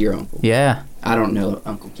Keith. That's your uncle. Yeah. I don't know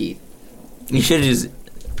Uncle Keith. You should have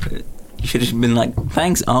just been like,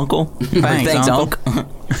 thanks, Uncle. Thanks, Uncle.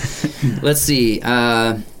 Let's see.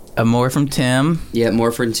 More from Tim. Yeah,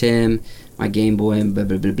 more from Tim. My Game Boy and blah,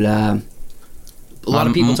 blah, blah, blah. A lot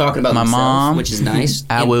of people talking about my themselves, mom, which is nice.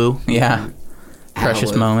 Awu, yeah.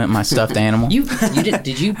 Precious Awu. moment, my stuffed animal. You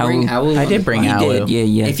did you bring Awu? I did bring Awu.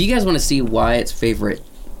 Yeah. If you guys want to see Wyatt's favorite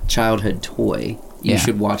childhood toy, you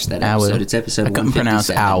should watch that episode. Awu. It's episode I couldn't 157. pronounce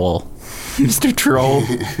owl. Mr. Troll.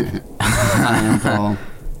 I am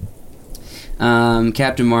Paul.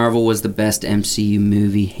 Captain Marvel was the best MCU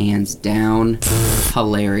movie, hands down.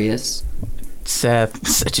 Hilarious. Seth,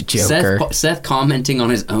 such a joker. Seth commenting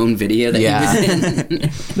on his own video that he was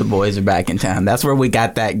in. The boys are back in town. That's where we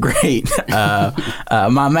got that great,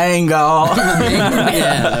 my mango.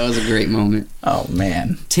 Yeah, that was a great moment. Oh,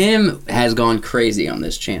 man. Tim has gone crazy on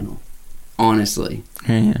this channel, honestly.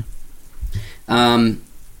 Yeah. And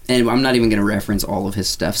I'm not even going to reference all of his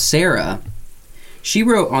stuff. Sarah, she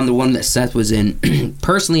wrote on the one that Seth was in,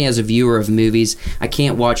 personally as a viewer of movies, I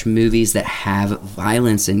can't watch movies that have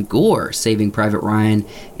violence and gore. Saving Private Ryan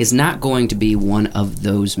is not going to be one of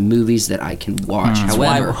those movies that I can watch.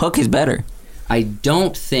 However, Hook is better. I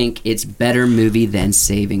don't think it's better movie than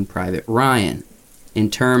Saving Private Ryan.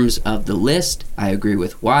 In terms of the list, I agree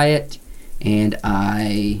with Wyatt, and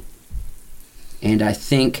I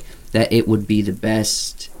think that it would be the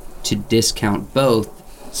best to discount both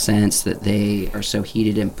sense that they are so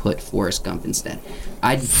heated and put Forrest Gump instead.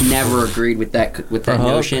 I never agreed with that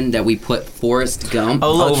notion that we put Forrest Gump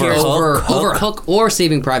over Hook or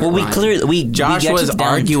Saving Private Ryan. Josh was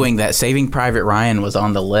arguing that Saving Private Ryan was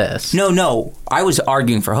on the list. No, I was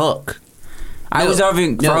arguing for Hook. I was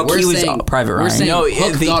arguing for Hook. He was Private Ryan. We're saying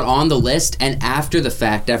Hook got on the list, and after the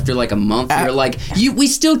fact, after like a month, you're like, we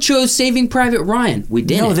still chose Saving Private Ryan. We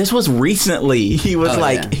didn't. No, this was recently. He was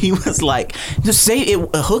just say it.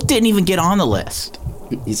 Hook didn't even get on the list.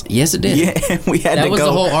 Yes, it did. Yeah, we had that to was go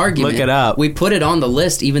the whole argument. Look it up. We put it on the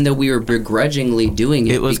list, even though we were begrudgingly doing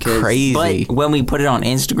it. It was crazy. But when we put it on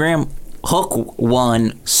Instagram, Hook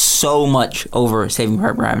won so much over Saving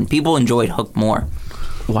Private Ryan. People enjoyed Hook more.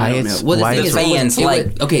 Why the fans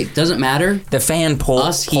okay, it doesn't matter. The fan poll.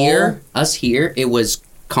 Us here, it was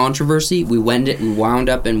controversy. We wound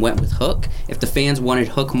up and went with Hook. If the fans wanted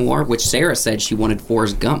Hook more, which Sarah said she wanted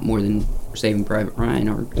Forrest Gump more than Saving Private Ryan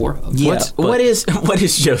or Hook. Yeah, what is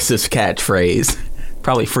Joseph's catchphrase?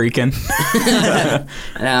 Probably freaking.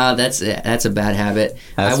 No, that's a bad habit.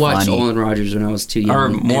 That's I watched funny. Olin Rogers when I was too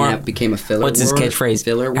young, and that became a filler. What's his catchphrase?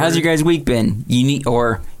 Filler. How's your guys' week been? You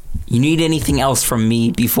need anything else from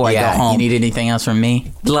me before I go home? You need anything else from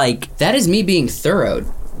me? Like, that is me being thorough,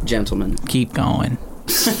 gentlemen. Keep going.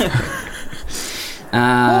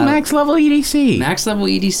 Max Level EDC. Max Level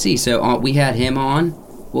EDC. So we had him on.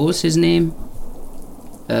 What was his name?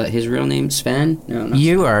 His real name, Sven? No, not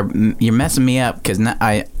You're messing me up because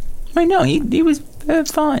I know he was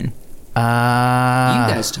fine. You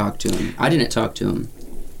guys talked to him. I didn't talk to him.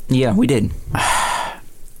 Yeah, we did.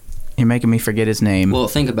 You're making me forget his name. Well,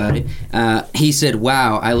 think about it. He said,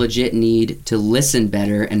 wow, I legit need to listen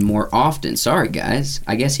better and more often. Sorry, guys.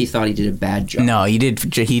 I guess he thought he did a bad job. No, he did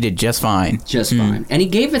just fine. Just fine. And he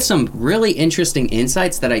gave it some really interesting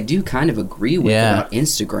insights that I do kind of agree with about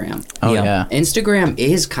Instagram. Oh, yeah. Instagram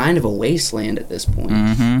is kind of a wasteland at this point,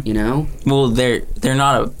 you know? Well, they're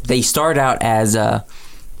not they start out as a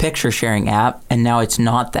picture sharing app, and now it's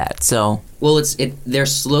not that, so... Well, they're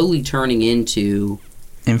slowly turning into...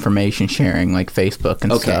 information sharing like Facebook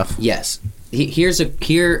and stuff. Yes.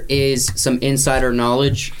 Here is some insider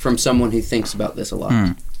knowledge from someone who thinks about this a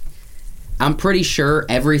lot. I'm pretty sure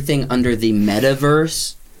everything under the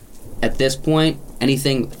metaverse at this point,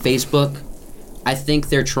 anything Facebook, I think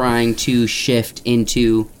they're trying to shift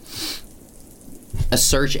into a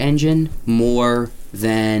search engine more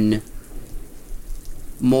than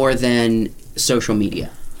social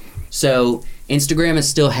media. So Instagram is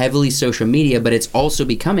still heavily social media, but it's also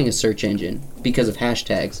becoming a search engine because of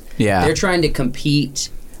hashtags. Yeah. They're trying to compete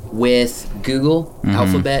with Google,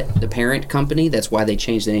 Alphabet, the parent company. That's why they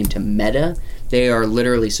changed the name to Meta. They are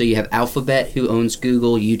literally, so you have Alphabet, who owns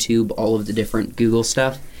Google, YouTube, all of the different Google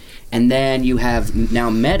stuff. And then you have now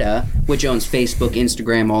Meta, which owns Facebook,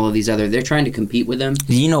 Instagram, all of these other. They're trying to compete with them.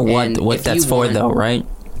 You know what that's for, though, right?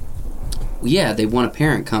 Yeah, they want a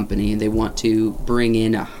parent company, and they want to bring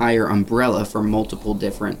in a higher umbrella for multiple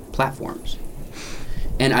different platforms.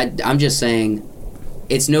 And I'm just saying,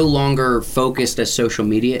 it's no longer focused as social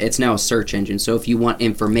media. It's now a search engine. So if you want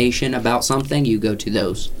information about something, you go to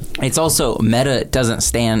those. It's also, Meta doesn't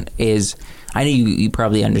stand is... I know you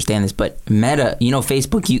probably understand this, but Meta,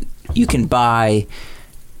 Facebook, you can buy...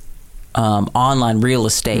 online real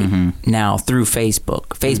estate now through Facebook.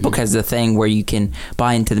 Facebook has the thing where you can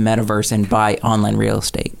buy into the metaverse and buy online real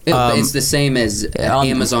estate. It's the same as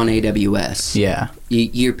Amazon AWS. Yeah.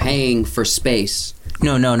 You're paying for space.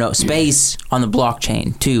 No. Space on the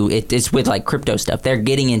blockchain, too. It's with, like, crypto stuff. They're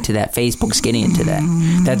getting into that. Facebook's getting into that.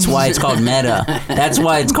 That's why it's called Meta. That's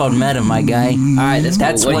why it's called Meta, my guy. All right,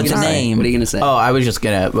 that's what's the name. What are you going to say? Oh, I was just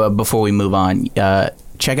going to, before we move on,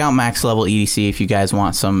 check out Max Level EDC if you guys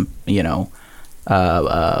want some, good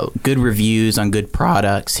reviews on good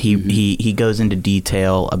products. He goes into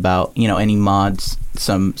detail about any mods,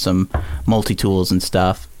 some multi-tools and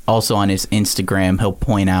stuff. Also on his Instagram, he'll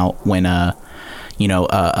point out when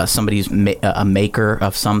somebody's a maker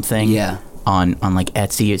of something. Yeah. On like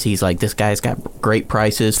Etsy, he's like, this guy's got great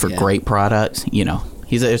prices for great products.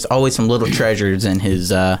 There's always some little treasures in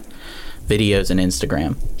his videos and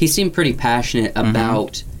Instagram. He seemed pretty passionate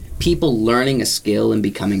about people learning a skill and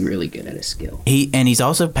becoming really good at a skill. He's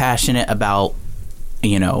also passionate about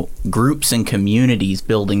groups and communities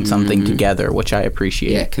building something together, which I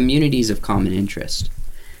appreciate. Yeah, communities of common interest.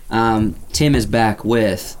 Tim is back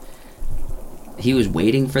with. He was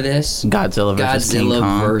waiting for this.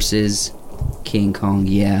 Godzilla versus King Kong.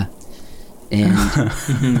 Yeah. And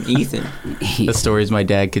Ethan. The stories my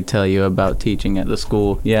dad could tell you about teaching at the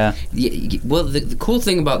school. Yeah. Well, the cool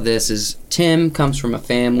thing about this is Tim comes from a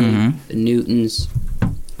family, the Newtons.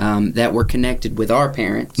 that were connected with our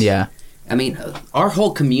parents. Yeah. I mean, our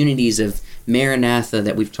whole communities of Maranatha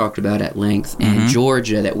that we've talked about at length and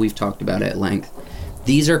Georgia that we've talked about at length,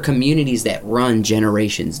 these are communities that run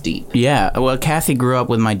generations deep. Yeah. Well, Kathy grew up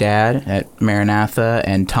with my dad at Maranatha,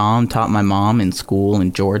 and Tom taught my mom in school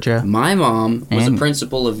in Georgia. My mom was a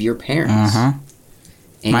principal of your parents.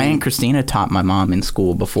 My Aunt Christina taught my mom in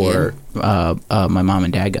school before my mom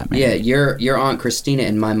and dad got married. Yeah, your Aunt Christina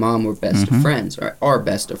and my mom were best of friends, or are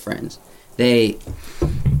best of friends. They,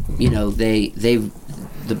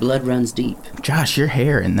 the blood runs deep. Josh, your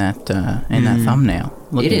hair in that thumbnail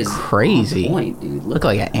looking crazy. On point, dude. Look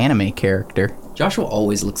like an anime character. Joshua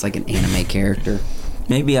always looks like an anime character.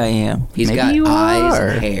 Maybe I am. He's got eyes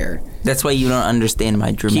and hair. That's why you don't understand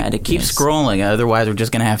my dramatic. Keep scrolling, otherwise we're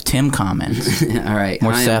just gonna have Tim comments. All right,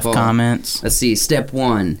 more Seth comments. Let's see. Step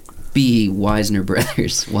 1: be Wisner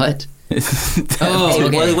Brothers. What?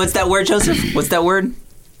 Okay. What's that word, Joseph? What's that word?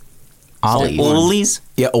 Ollies.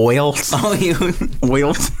 Yeah, oils.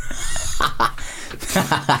 Oils.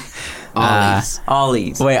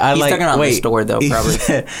 Ollies. Wait, He's talking about the store though,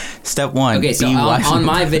 probably. Step 1. Okay, so on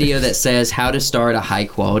my video that says how to start a high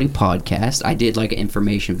quality podcast, I did like an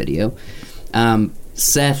information video.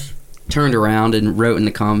 Seth turned around and wrote in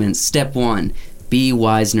the comments, Step 1, be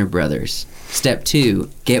Wisner Brothers. Step 2,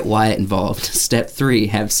 get Wyatt involved. Step 3,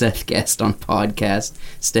 have Seth guest on podcast.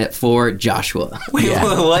 Step 4, Joshua. Wait,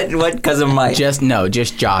 what? Because of Mike? Just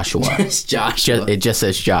Joshua. Just Joshua. It just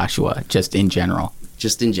says Joshua, just in general.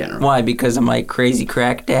 Just in general. Why? Because of my crazy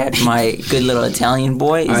crack dad, my good little Italian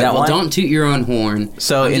boy? Is that why? Don't toot your own horn.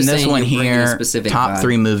 So in this one here, top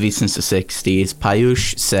 3 movies since the 60s,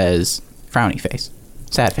 Payush says frowny face.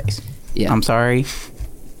 Sad face. Yeah. I'm sorry.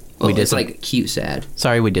 Well, it's like cute sad.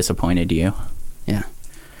 Sorry we disappointed you. Yeah.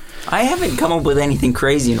 I haven't come up with anything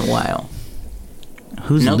crazy in a while.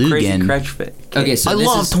 Who's Lugan? Crazy crack fit. Okay, so I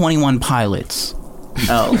love 21 Pilots.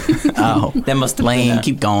 Oh. That must have Lane, been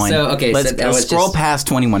keep going. So, okay, let's scroll past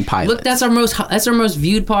 21 Pilots. Look, that's our most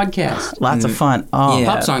viewed podcast. Lots of fun. Oh, yeah.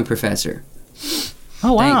 Pop Song Professor.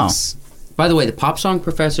 Oh, wow. Thanks. By the way, the Pop Song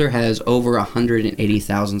Professor has over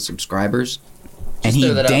 180,000 subscribers. And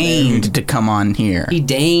he deigned to come on here. He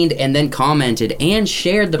deigned and then commented and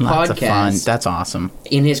shared the podcast. Of fun. That's awesome.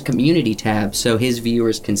 In his community tab so his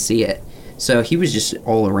viewers can see it. So he was just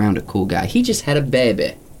all around a cool guy. He just had a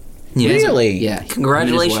baby. Really? Yeah.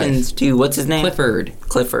 Congratulations to, what's his name?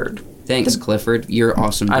 Clifford. Thanks, Clifford. You're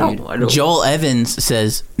awesome, dude. I don't. Joel Evans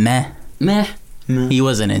says, meh. He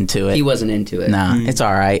wasn't into it. He wasn't into it. Nah, it's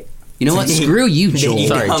all right. You know what? Screw you, Joel.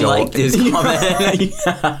 Sorry, Joel. Like this comment.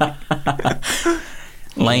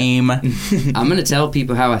 Lame. I'm going to tell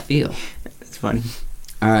people how I feel. It's funny.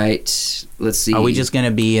 All right. Let's see. Are we just going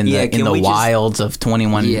to be in the wilds of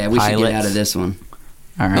 21 Pilots? Yeah, we should get out of this one.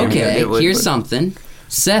 All right. Okay, here's something.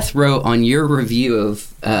 Seth wrote on your review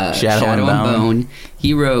of Shadow and Bone.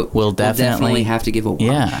 He wrote, we'll definitely have to give a watch.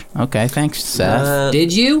 Yeah. Okay, thanks, Seth.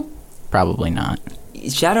 Did you? Probably not.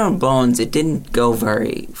 Shadow and Bones, it didn't go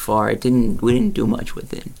very far. We didn't do much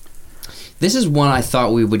with it. This is one I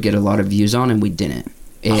thought we would get a lot of views on, and we didn't.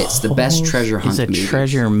 It's the best treasure hunt movie. It's a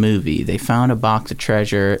treasure movie. They found a box of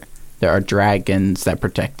treasure. There are dragons that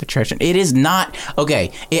protect the treasure. It is not...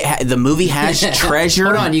 Okay, the movie has treasure.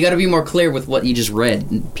 Hold on, you got to be more clear with what you just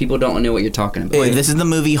read. People don't know what you're talking about. This is the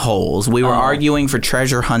movie Holes. We were arguing for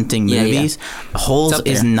treasure hunting movies. Yeah. Holes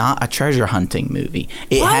is not a treasure hunting movie.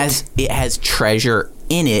 It has treasure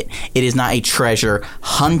in it. It is not a treasure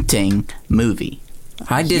hunting movie.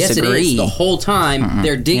 I disagree. Yes, it is. The whole time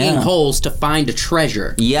they're digging holes to find a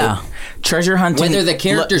treasure. Yeah, treasure hunting. Whether the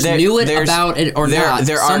characters knew about it or not,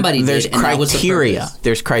 somebody there's did. Criteria.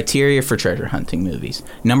 There's criteria for treasure hunting movies.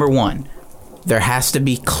 Number 1, there has to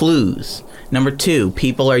be clues. Number 2,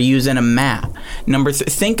 people are using a map. Number 3,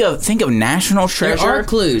 think of National Treasure. There are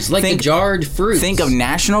clues, like the jarred fruits. Think of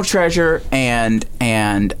National Treasure and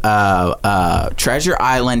Treasure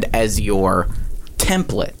Island as your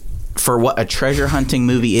template for what a treasure hunting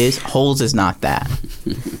movie is. Holes is not that.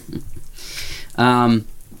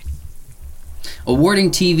 Awarding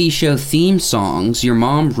TV show theme songs, your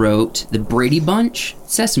mom wrote The Brady Bunch,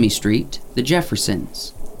 Sesame Street, The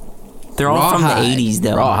Jeffersons. They're all from the 80s,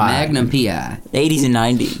 though. Magnum P.I. 80s and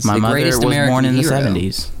 90s. My mother was born in the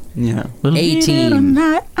 70s. Yeah. A-Team.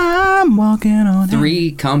 I'm walking on.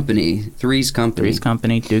 Three's Company. Three's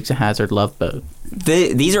Company. Dukes of Hazzard. Love Boat.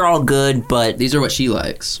 These are all good, but these are what she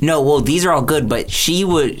likes. No, well, these are all good, but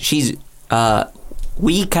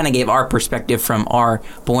we kind of gave our perspective from our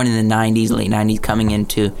born in the 90s, late 90s, coming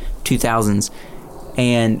into 2000s,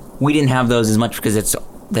 and we didn't have those as much because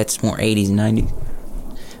that's more 80s and 90s.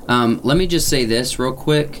 Let me just say this real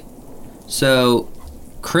quick. So,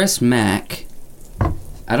 Chris Mack,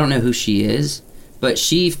 I don't know who she is, but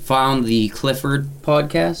she found the Clifford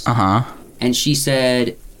podcast. And she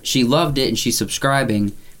said she loved it and she's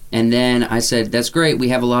subscribing. And then I said, that's great. We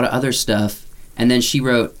have a lot of other stuff. And then she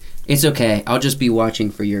wrote, it's okay. I'll just be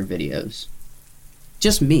watching for your videos.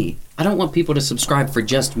 Just me. I don't want people to subscribe for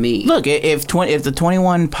just me. Look, if the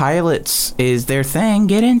 21 Pilots is their thing,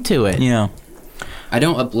 get into it. Yeah. I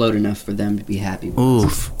don't upload enough for them to be happy with.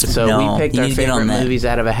 Oof. So we picked our favorite movies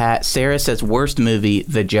out of a hat. Sarah says worst movie,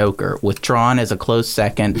 The Joker, with Tron as a close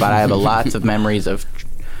second, but I have lots of memories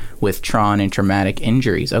with Tron and traumatic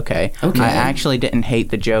injuries. Okay. I actually didn't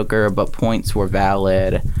hate The Joker, but points were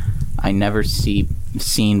valid. I never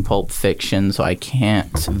seen Pulp Fiction, so I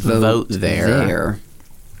can't vote there.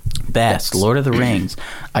 Best, Lord of the Rings.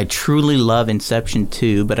 I truly love Inception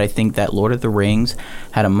 2, but I think that Lord of the Rings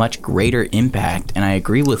had a much greater impact, and I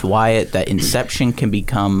agree with Wyatt that Inception can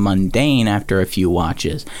become mundane after a few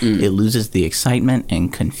watches. It loses the excitement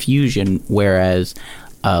and confusion, whereas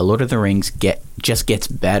Lord of the Rings just gets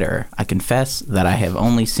better. I confess that I have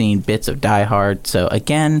only seen bits of Die Hard, so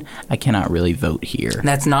again, I cannot really vote here.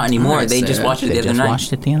 That's not anymore. They just watched it the other night.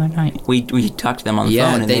 Watched it the other night. We talked to them on the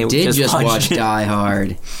phone, and they did just watch Die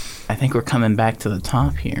Hard. I think we're coming back to the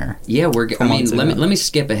top here. Yeah, let me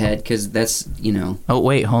skip ahead because that's, you know. Oh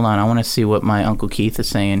wait, hold on. I want to see what my Uncle Keith is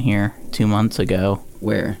saying here 2 months ago.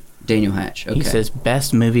 Where? Daniel Hatch. Okay. He says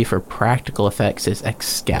best movie for practical effects is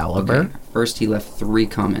Excalibur. Okay. First, he left 3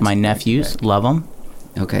 comments. My nephews love them.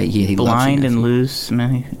 Okay, yeah, he Blind and Loose,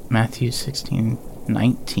 Matthew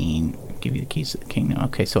 16:19. Give you the keys to the kingdom.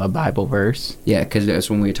 Okay, so a Bible verse. Yeah, because that's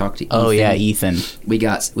when we talked to Ethan. Oh yeah, Ethan. We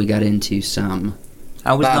got into some.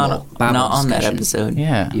 I was Bible not on that episode.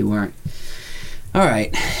 Yeah, you weren't. All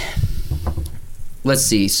right. Let's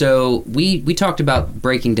see. So we talked about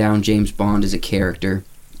breaking down James Bond as a character.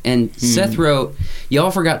 And Seth wrote, y'all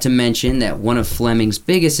forgot to mention that one of Fleming's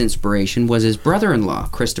biggest inspiration was his brother-in-law,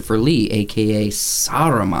 Christopher Lee, a.k.a.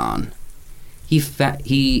 Saruman. He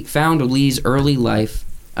found Lee's early life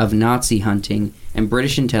of Nazi hunting and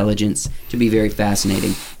British intelligence to be very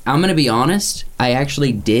fascinating. I'm going to be honest, I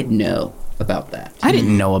actually did know about that. I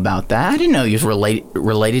didn't know about that. I didn't know he was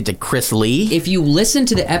related to Chris Lee. If you listen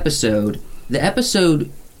to the episode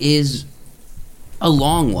is a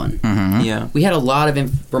long one. Mm-hmm. Yeah. We had a lot of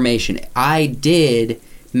information. I did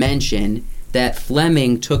mention that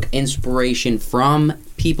Fleming took inspiration from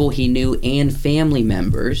people he knew and family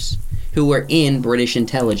members who were in British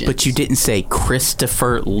intelligence. But you didn't say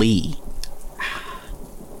Christopher Lee.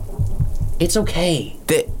 It's okay.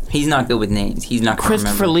 He's not good with names. He's not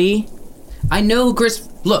Christopher Lee? I know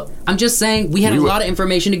Look, I'm just saying we had a lot of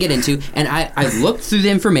information to get into, and I looked through the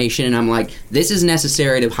information, and I'm like, this is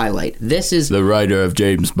necessary to highlight. This is... The writer of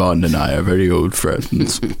James Bond and I are very old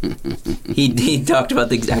friends. He talked about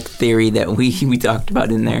the exact theory that we talked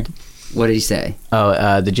about in there. What did he say?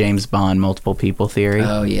 Oh, the James Bond multiple people theory.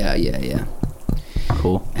 Oh, yeah.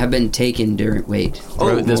 Cool. Have been taken during... Wait.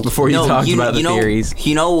 Wrote this before you talked about the theories.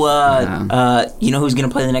 You know who's going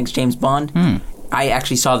to play the next James Bond? I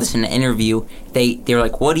actually saw this in an interview. They were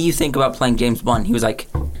like, what do you think about playing James Bond? He was like,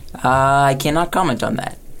 I cannot comment on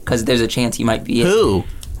that because there's a chance he might be Who?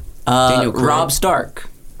 Rob Stark.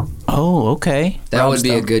 Oh, okay. That would be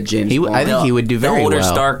a good James Bond. I think he would do very well. The older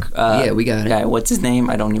Stark yeah, we got it. guy. What's his name?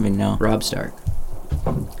 I don't even know. Rob Stark.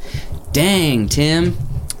 Dang, Tim.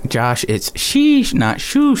 Josh, it's sheesh, not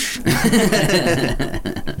shoosh.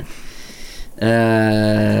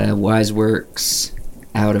 Wise works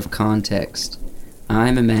out of context.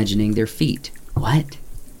 I'm imagining their feet. What?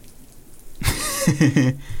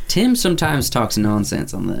 Tim sometimes talks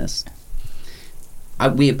nonsense on this.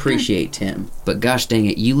 We appreciate Tim, but gosh dang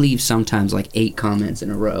it, you leave sometimes like 8 comments in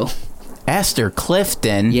a row. Esther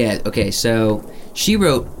Clifton. Yeah, okay, so she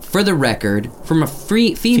wrote, for the record, from a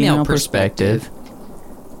female perspective.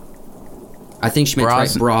 I think she meant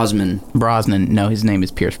Brosnan. Brosnan. No, his name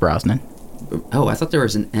is Pierce Brosnan. Oh, I thought there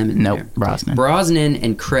was an M in there. Nope, Brosnan. Brosnan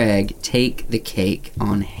and Craig take the cake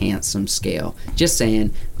on handsome scale. Just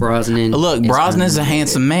saying, Brosnan. Look, Brosnan is a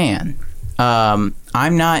handsome man. I'm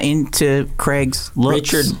not into Craig's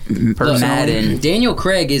looks. Richard Madden. Daniel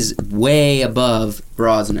Craig is way above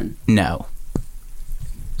Brosnan. No.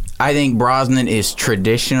 I think Brosnan is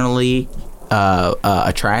traditionally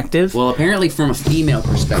attractive. Well, apparently from a female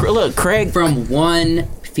perspective. Look, Craig. From one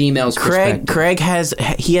female's perspective. Craig has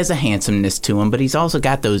a handsomeness to him, but he's also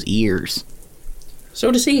got those ears.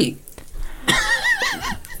 So does he.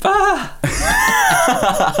 I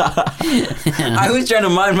was trying to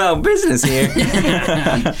mind my own business here.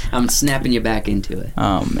 I'm snapping you back into it.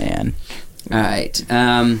 Oh, man. All right.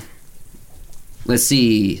 Let's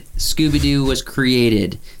see. Scooby-Doo was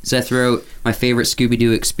created. Seth wrote, my favorite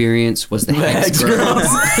Scooby-Doo experience was the Hex Girls.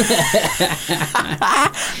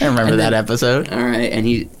 I remember that episode. All right, and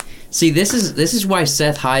he... See, this is why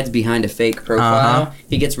Seth hides behind a fake profile. Uh-huh.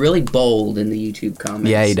 He gets really bold in the YouTube comments.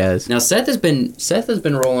 Yeah, he does. Now Seth has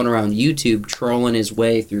been rolling around YouTube, trolling his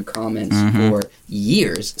way through comments for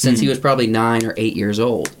years, since he was probably 9 or 8 years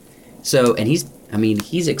old. So, and he's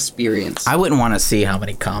experienced. I wouldn't want to see how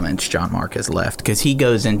many comments John Mark has left, because he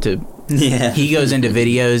goes into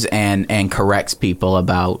videos and corrects people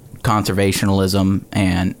about conservationism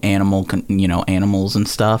and animals and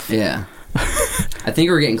stuff. Yeah. I think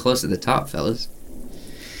we're getting close to the top, fellas.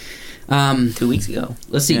 2 weeks ago.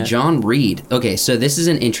 Let's see, John Reed. Okay, so this is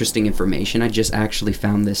an interesting information. I just actually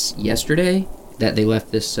found this yesterday, that they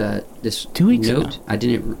left this 2 weeks note.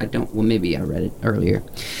 ago. Well, maybe I read it earlier.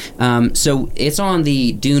 So it's on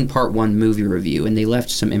the Dune Part 1 movie review, and they left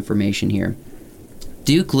some information here.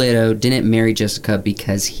 Duke Leto didn't marry Jessica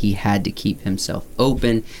because he had to keep himself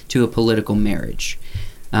open to a political marriage.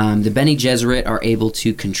 The Bene Gesserit are able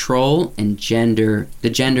to control and the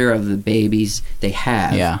gender of the babies they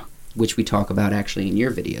have, which we talk about actually in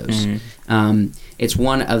your videos. It's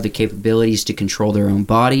one of the capabilities to control their own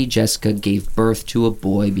body. Jessica gave birth to a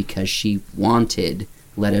boy because she wanted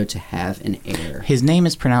Leto to have an heir. His name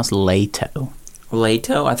is pronounced Leto.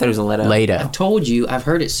 Leto? I thought it was a Leto. Leto. I've told you, I've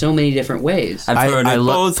heard it so many different ways. I've heard it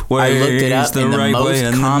both ways. I looked it up, and the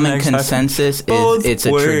most common consensus is it's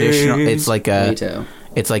a traditional. It's like a. Leto.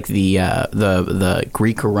 It's like the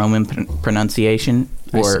Greek or Roman pronunciation,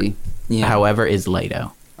 or however, is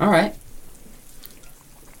Leto. All right.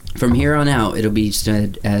 From here on out, it'll be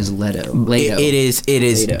said as Leto. It is.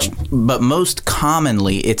 Leto. But most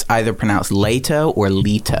commonly, it's either pronounced Leto or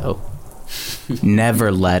Leto.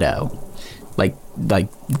 Never Leto, like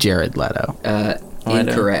Jared Leto.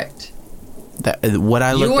 Incorrect. What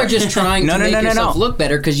I you are just trying to make yourself look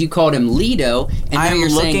better because you called him Leto, and now you're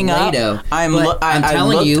saying Leto. I'm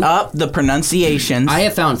telling you, up the pronunciations. I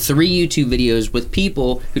have found 3 YouTube videos with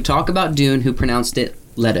people who talk about Dune who pronounced it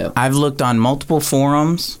Leto. I've looked on multiple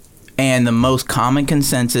forums, and the most common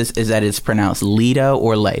consensus is that it's pronounced Leto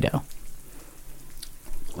or Leto.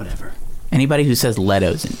 Whatever. Anybody who says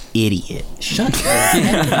Leto's an idiot. Shut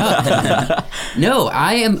up. No,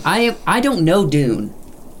 I don't know Dune.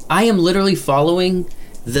 I am literally following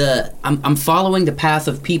I'm following the path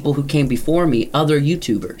of people who came before me, other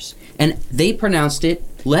YouTubers, and they pronounced it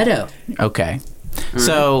Leto. Okay.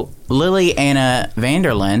 So Lily Anna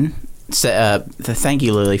Vanderlyn, thank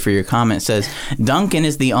you, Lily, for your comment, says Duncan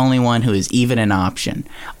is the only one who is even an option.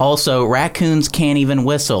 Also, raccoons can't even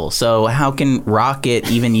whistle, so how can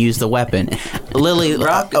Rocket even use the weapon? Lily, hold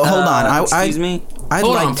on. Excuse me?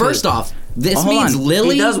 Hold on. First off, this means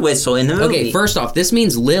Lily... He does whistle in the movie. Okay, first off, this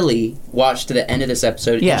means Lily watched to the end of this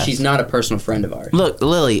episode, and she's not a personal friend of ours. Look,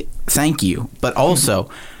 Lily, thank you, but also...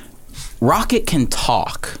 Rocket can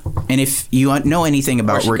talk, and if you know anything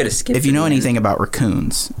about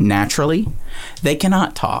raccoons, naturally, they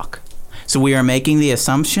cannot talk. So we are making the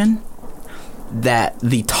assumption that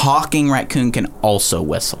the talking raccoon can also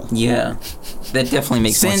whistle. Yeah, that definitely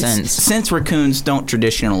makes more sense. Since raccoons don't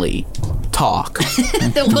traditionally talk,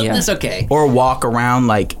 that's okay, or walk around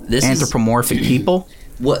like anthropomorphic people.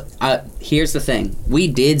 Here's the thing: we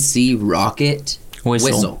did see Rocket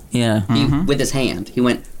whistle. Yeah, with his hand, he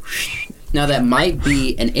went. Now that might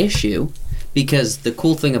be an issue because the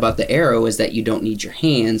cool thing about the arrow is that you don't need your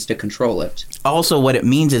hands to control it. Also, what it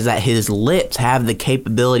means is that his lips have the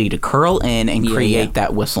capability to curl in and create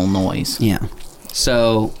that whistle noise. Yeah.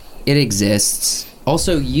 So it exists.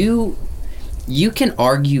 Also, you can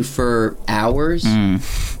argue for hours, and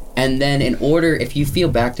then if you feel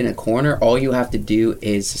backed in a corner, all you have to do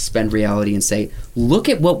is suspend reality and say, look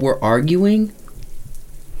at what we're arguing.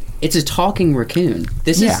 It's a talking raccoon.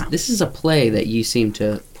 This is a play that you seem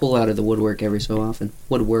to pull out of the woodwork every so often.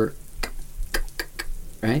 Woodwork.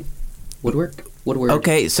 Right? Woodwork?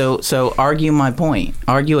 Okay, so argue my point.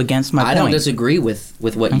 Argue against my point. I don't disagree with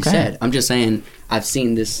what you said. I'm just saying I've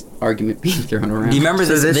seen this argument being thrown around. Do you remember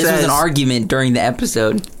this was an argument during the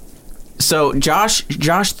episode? So Josh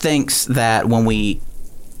thinks that when we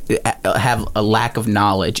have a lack of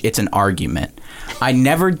knowledge, it's an argument. I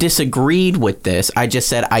never disagreed with this. I just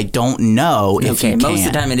said I don't know if you can. Most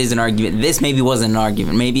of the time it is an argument. This maybe wasn't an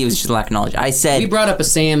argument. Maybe it was just lack of knowledge. I said... We brought up a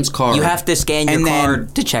Sam's card. You have to scan your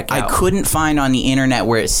card to check out. I couldn't find on the internet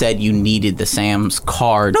where it said you needed the Sam's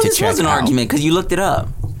card to check out. No, this was an argument because you looked it up.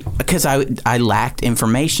 Because I lacked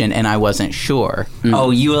information and I wasn't sure.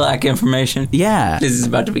 Oh, you lack information? Yeah. This is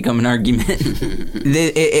about to become an argument.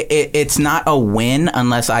 It's not a win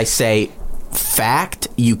unless I say, fact,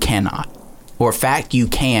 you cannot. or fact, you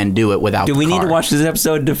can do it without. Do we the need card. to watch this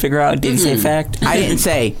episode to figure out? Did he say fact? I didn't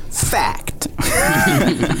say fact.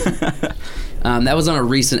 That was on a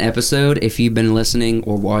recent episode. If you've been listening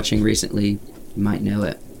or watching recently, you might know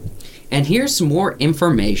it. And here's some more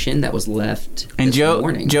information that was left And this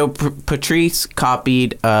morning. Joe Patrice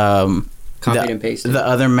copied and pasted the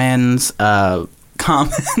other men's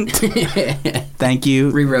comment. Thank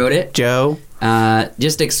you. Rewrote it. Joe.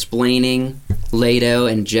 Just explaining Leto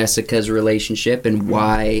and Jessica's relationship and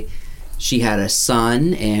why she had a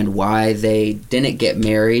son and why they didn't get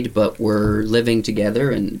married but were living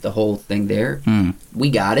together and the whole thing there. We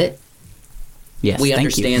got it. Yes, we thank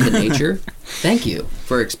understand you. the nature. Thank you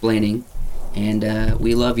for explaining, and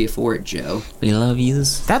we love you for it, Joe. We love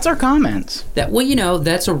yous. That's our comments.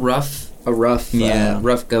 That's a rough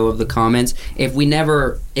go of the comments. If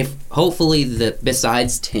hopefully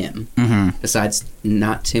besides Tim, besides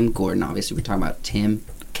not Tim Gordon, obviously we're talking about Tim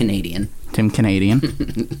Canadian.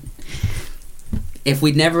 If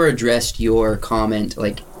we'd never addressed your comment,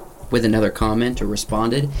 like with another comment or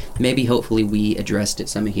responded, maybe hopefully we addressed it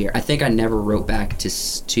some here. I think I never wrote back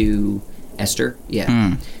to Esther.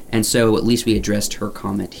 Yeah. And so at least we addressed her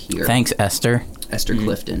comment here. Thanks, Esther. Esther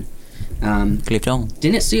Clifton. Clifton.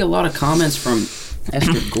 Didn't see a lot of comments from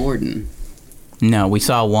Esther Gordon. No, we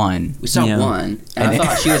saw one. We saw one. And I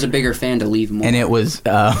thought she was a bigger fan to leave more. And it was,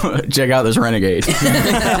 check out this Renegade.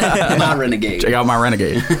 My Renegade. Check out my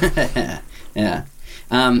Renegade. Yeah.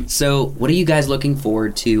 So what are you guys looking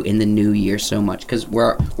forward to in the new year so much? Because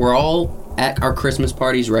we're all at our Christmas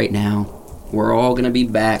parties right now. We're all going to be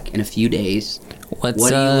back in a few days. What are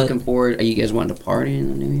you looking forward? Are you guys wanting to party in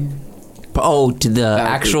the new year? Oh, to the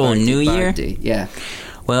actual new year? Yeah.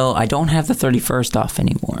 Well, I don't have the 31st off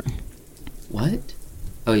anymore. What?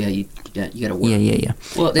 Oh, yeah, you got to work. Yeah.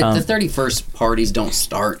 Well, the 31st parties don't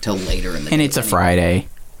start till later in the day. And it's a Friday.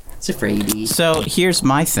 It's a Friday. So here's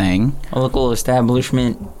my thing. A local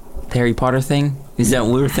establishment Harry Potter thing? Is that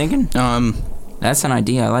what we were thinking? That's an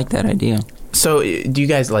idea. I like that idea. So do you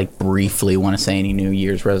guys like briefly want to say any New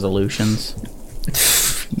Year's resolutions?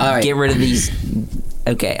 All right. Get rid of these.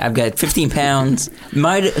 Okay, I've got 15 pounds.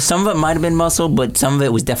 Some of it might have been muscle, but some of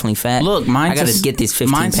it was definitely fat. Look, I got to get these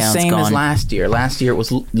 15 mine's pounds the same gone. as last year. Last year it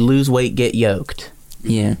was lose weight, get yoked.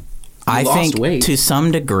 Yeah. I think weight. to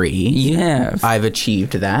some degree, yeah, I've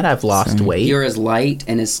achieved that. I've lost weight. You're as light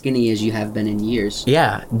and as skinny as you have been in years.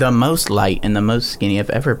 Yeah, the most light and the most skinny I've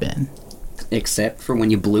ever been. Except for when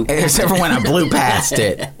you blew past Except for when I blew past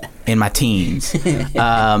it in my teens.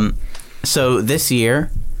 So this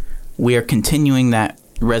year, we are continuing that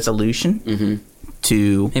resolution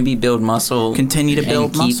to maybe build muscle, continue to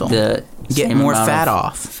build muscle, get more fat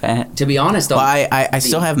off. Fat. To be honest, I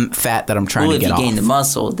still have fat that I'm trying to get off. If you gain the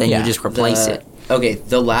muscle, then you just replace it. Okay,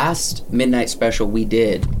 the last midnight special we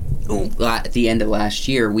did at the end of last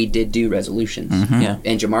year, we did do resolutions. Yeah,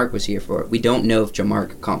 and Jamark was here for it. We don't know if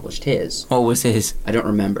Jamark accomplished his. What was his? I don't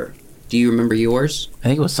remember. Do you remember yours? I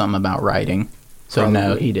think it was something about writing. So Probably.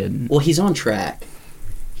 no, he didn't. Well, he's on track.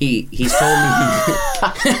 He's told me.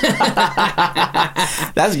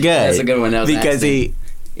 That's good. That's a good one. That was because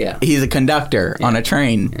he's a conductor on a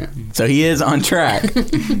train, so he is on track.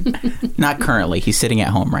 Not currently. He's sitting at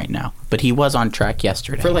home right now, but he was on track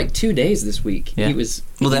yesterday for like 2 days this week. Yeah. He was.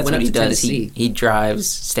 Well, that's went what up he to does. Tennessee. He drives,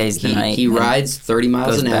 stays the night. He rides 30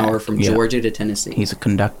 miles an hour back. from Georgia to Tennessee. He's a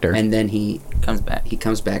conductor, and then he comes back. He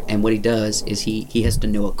comes back, and what he does is he has to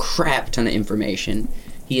know a crap ton of information.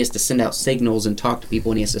 He has to send out signals and talk to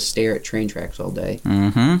people, and he has to stare at train tracks all day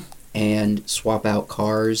and swap out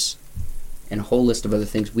cars and a whole list of other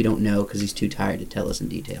things we don't know because he's too tired to tell us in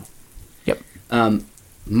detail. Yep.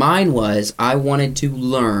 Mine was I wanted to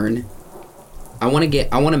learn. I want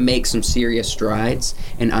to make some serious strides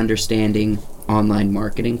in understanding online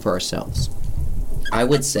marketing for ourselves. I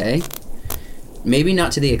would say maybe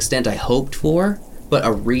not to the extent I hoped for, but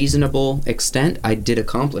a reasonable extent. I did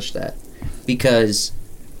accomplish that because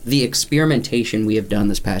the experimentation we have done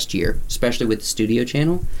this past year, especially with the studio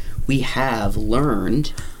channel, we have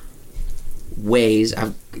learned ways.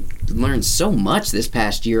 I've learned so much this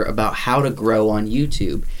past year about how to grow on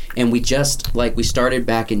YouTube. And we started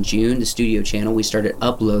back in June, the studio channel, we started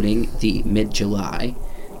uploading the mid-July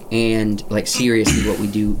and seriously what we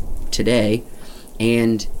do today.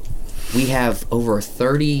 And we have over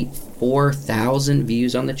 34,000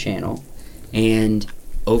 views on the channel and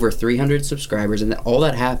over 300 subscribers, and all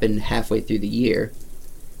that happened halfway through the year.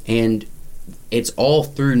 And it's all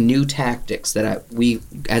through new tactics that we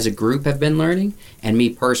as a group have been learning, and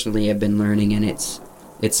me personally have been learning, and it's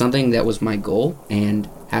something that was my goal, and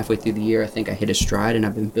halfway through the year I think I hit a stride and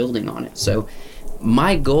I've been building on it. So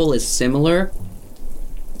my goal is similar.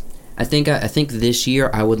 I think this year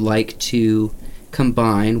I would like to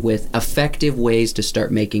combine with effective ways to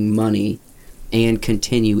start making money and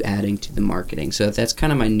continue adding to the marketing. So that's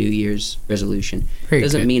kind of my New Year's resolution.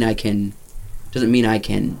 Doesn't mean I can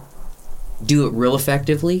do it real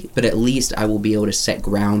effectively, but at least I will be able to set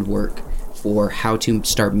groundwork for how to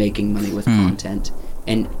start making money with content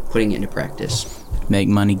and putting it into practice. Make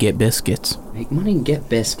money, get biscuits. Make money and get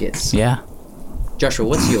biscuits. Yeah. Joshua,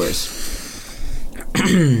 what's yours?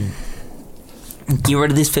 Get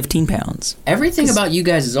rid of this 15 pounds. Everything about you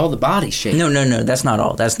guys is all the body shape. No, that's not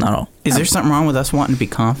all. That's not all. Is there something wrong with us wanting to be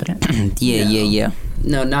confident? Yeah.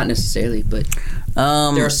 No, not necessarily, but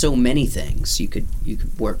there are so many things you could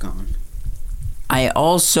work on. I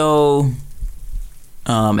also,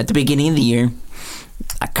 at the beginning of the year,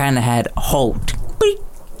 I kind of had halt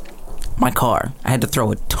my car. I had to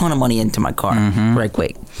throw a ton of money into my car right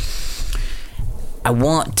quick. I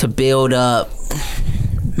want to build up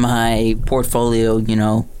my portfolio,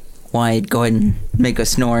 Wyatt, go ahead and make a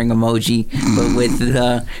snoring emoji, but with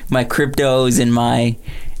my cryptos and my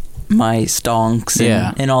stonks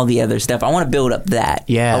and all the other stuff. I want to build up that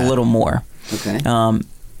a little more. Okay.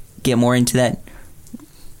 Get more into that.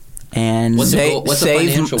 And what's a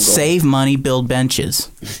financial goal? Save money, build benches.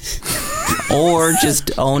 Or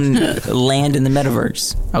just own land in the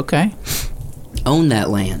metaverse. Okay. Own that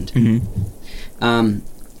land.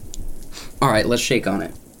 All right, let's shake on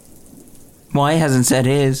it. Why hasn't said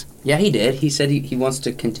his? Yeah, he did. He said he wants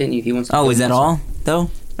to continue. He wants to. Oh, is that all though?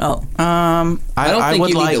 Oh. I don't think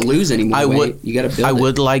you need to lose any more weight. You got to build it. I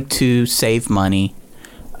would like to save money,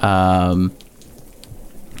 and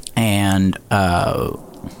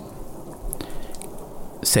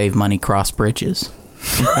save money, cross bridges.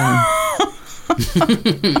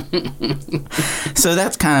 So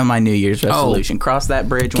that's kind of my New Year's resolution. Cross that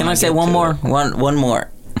bridge. Can I say one more? One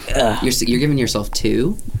more. You're giving yourself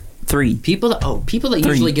 2? 3. People that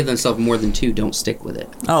usually give themselves more than 2 don't stick with it.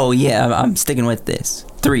 Oh yeah, I'm sticking with this.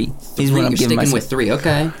 3. Is what I'm giving myself. With 3.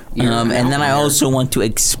 Okay. And then I also want to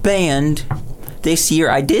expand. This year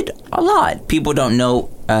I did a lot. People don't know.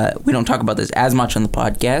 We don't talk about this as much on the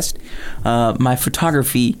podcast. My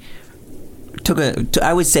photography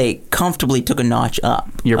I would say comfortably took a notch up.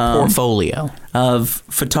 Your portfolio of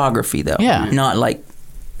photography, though. Yeah. Not like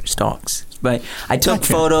stocks. But I took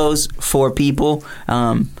photos for people.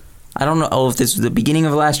 I don't know if this was the beginning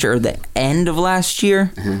of last year or the end of last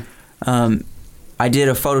year. I did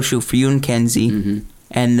a photo shoot for you and Kenzie.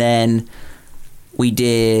 And then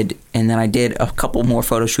I did a couple more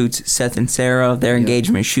photo shoots. Seth and Sarah, their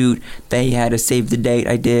engagement shoot, they had a save the date.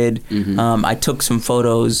 I did. I took some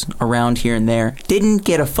photos around here and there. Didn't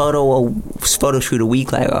get a photo shoot a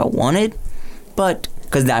week like I wanted, but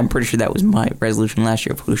because I'm pretty sure that was my resolution last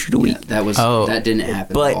year, photo shoot a week. That didn't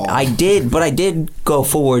happen. But at all. I did go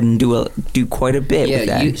forward and do quite a bit with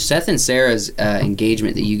that. Seth and Sarah's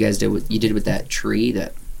engagement that you guys did with that tree,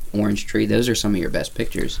 that orange tree. Those are some of your best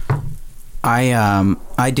pictures.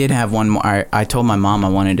 I did have one more. I told my mom I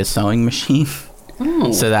wanted a sewing machine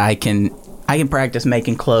so that I can practice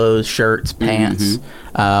making clothes, shirts, pants.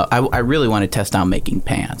 I really want to test out making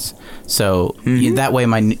pants. So that way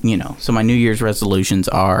my New Year's resolutions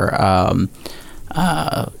are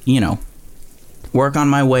work on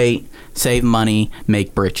my weight, save money,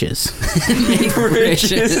 make britches. Make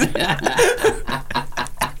britches.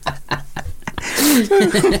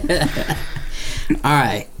 All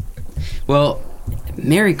right. Well,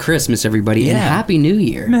 Merry Christmas, everybody, and Happy New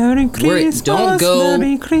Year. Merry Christmas.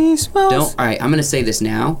 Merry Christmas. All right, I'm going to say this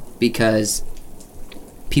now because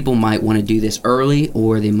people might want to do this early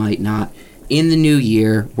or they might not. In the new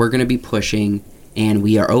year, we're going to be pushing, and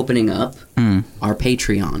we are opening up our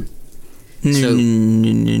Patreon. So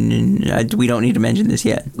we don't need to mention this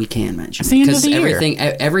yet. We can mention it because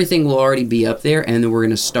everything will already be up there, and then we're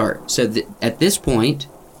going to start. So at this point,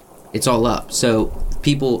 it's all up. So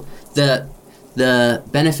people, the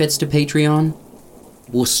benefits to Patreon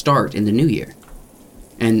will start in the new year,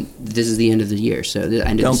 and this is the end of the year. So the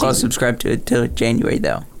end don't of the go subscribe to it till January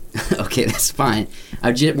though. Okay, that's fine.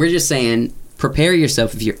 We're just saying. Prepare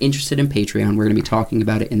yourself if you're interested in Patreon. We're going to be talking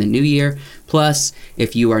about it in the new year. Plus,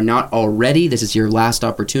 if you are not already, this is your last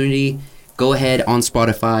opportunity. Go ahead on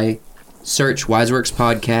Spotify, search Wiseworks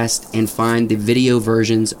Podcast, and find the video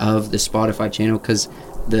versions of the Spotify channel because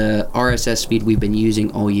the RSS feed we've been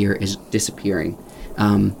using all year is disappearing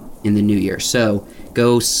in the new year. So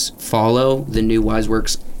go follow the new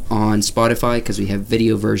Wiseworks on Spotify because we have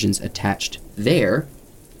video versions attached there.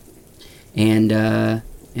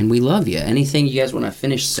 And we love you. Anything you guys want to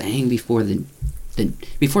finish saying before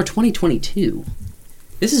before 2022?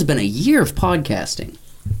 This has been a year of podcasting.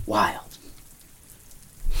 Wild.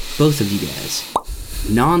 both of you guys.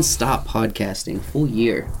 Non-stop podcasting, full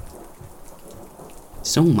year.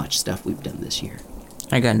 So much stuff we've done this year.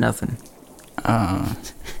 I got nothing.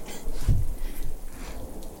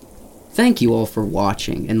 Thank you all for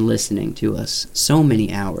watching and listening to us so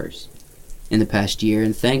many hours in the past year,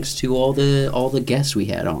 and thanks to all the guests we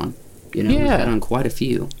had on. You know, we've had on quite a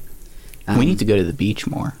few. We need to go to the beach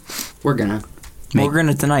more. We're gonna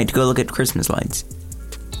tonight to go look at Christmas lights.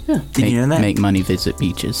 Yeah. Did you know that? Make money, visit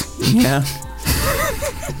beaches. Yeah.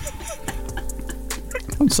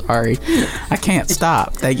 I'm sorry. I can't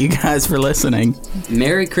stop. Thank you guys for listening.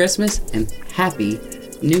 Merry Christmas and Happy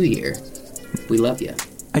New Year. We love you.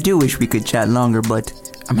 I do wish we could chat longer, but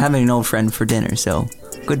I'm having an old friend for dinner, so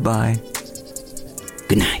goodbye.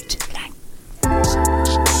 Good night.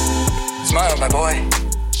 Smile, my boy.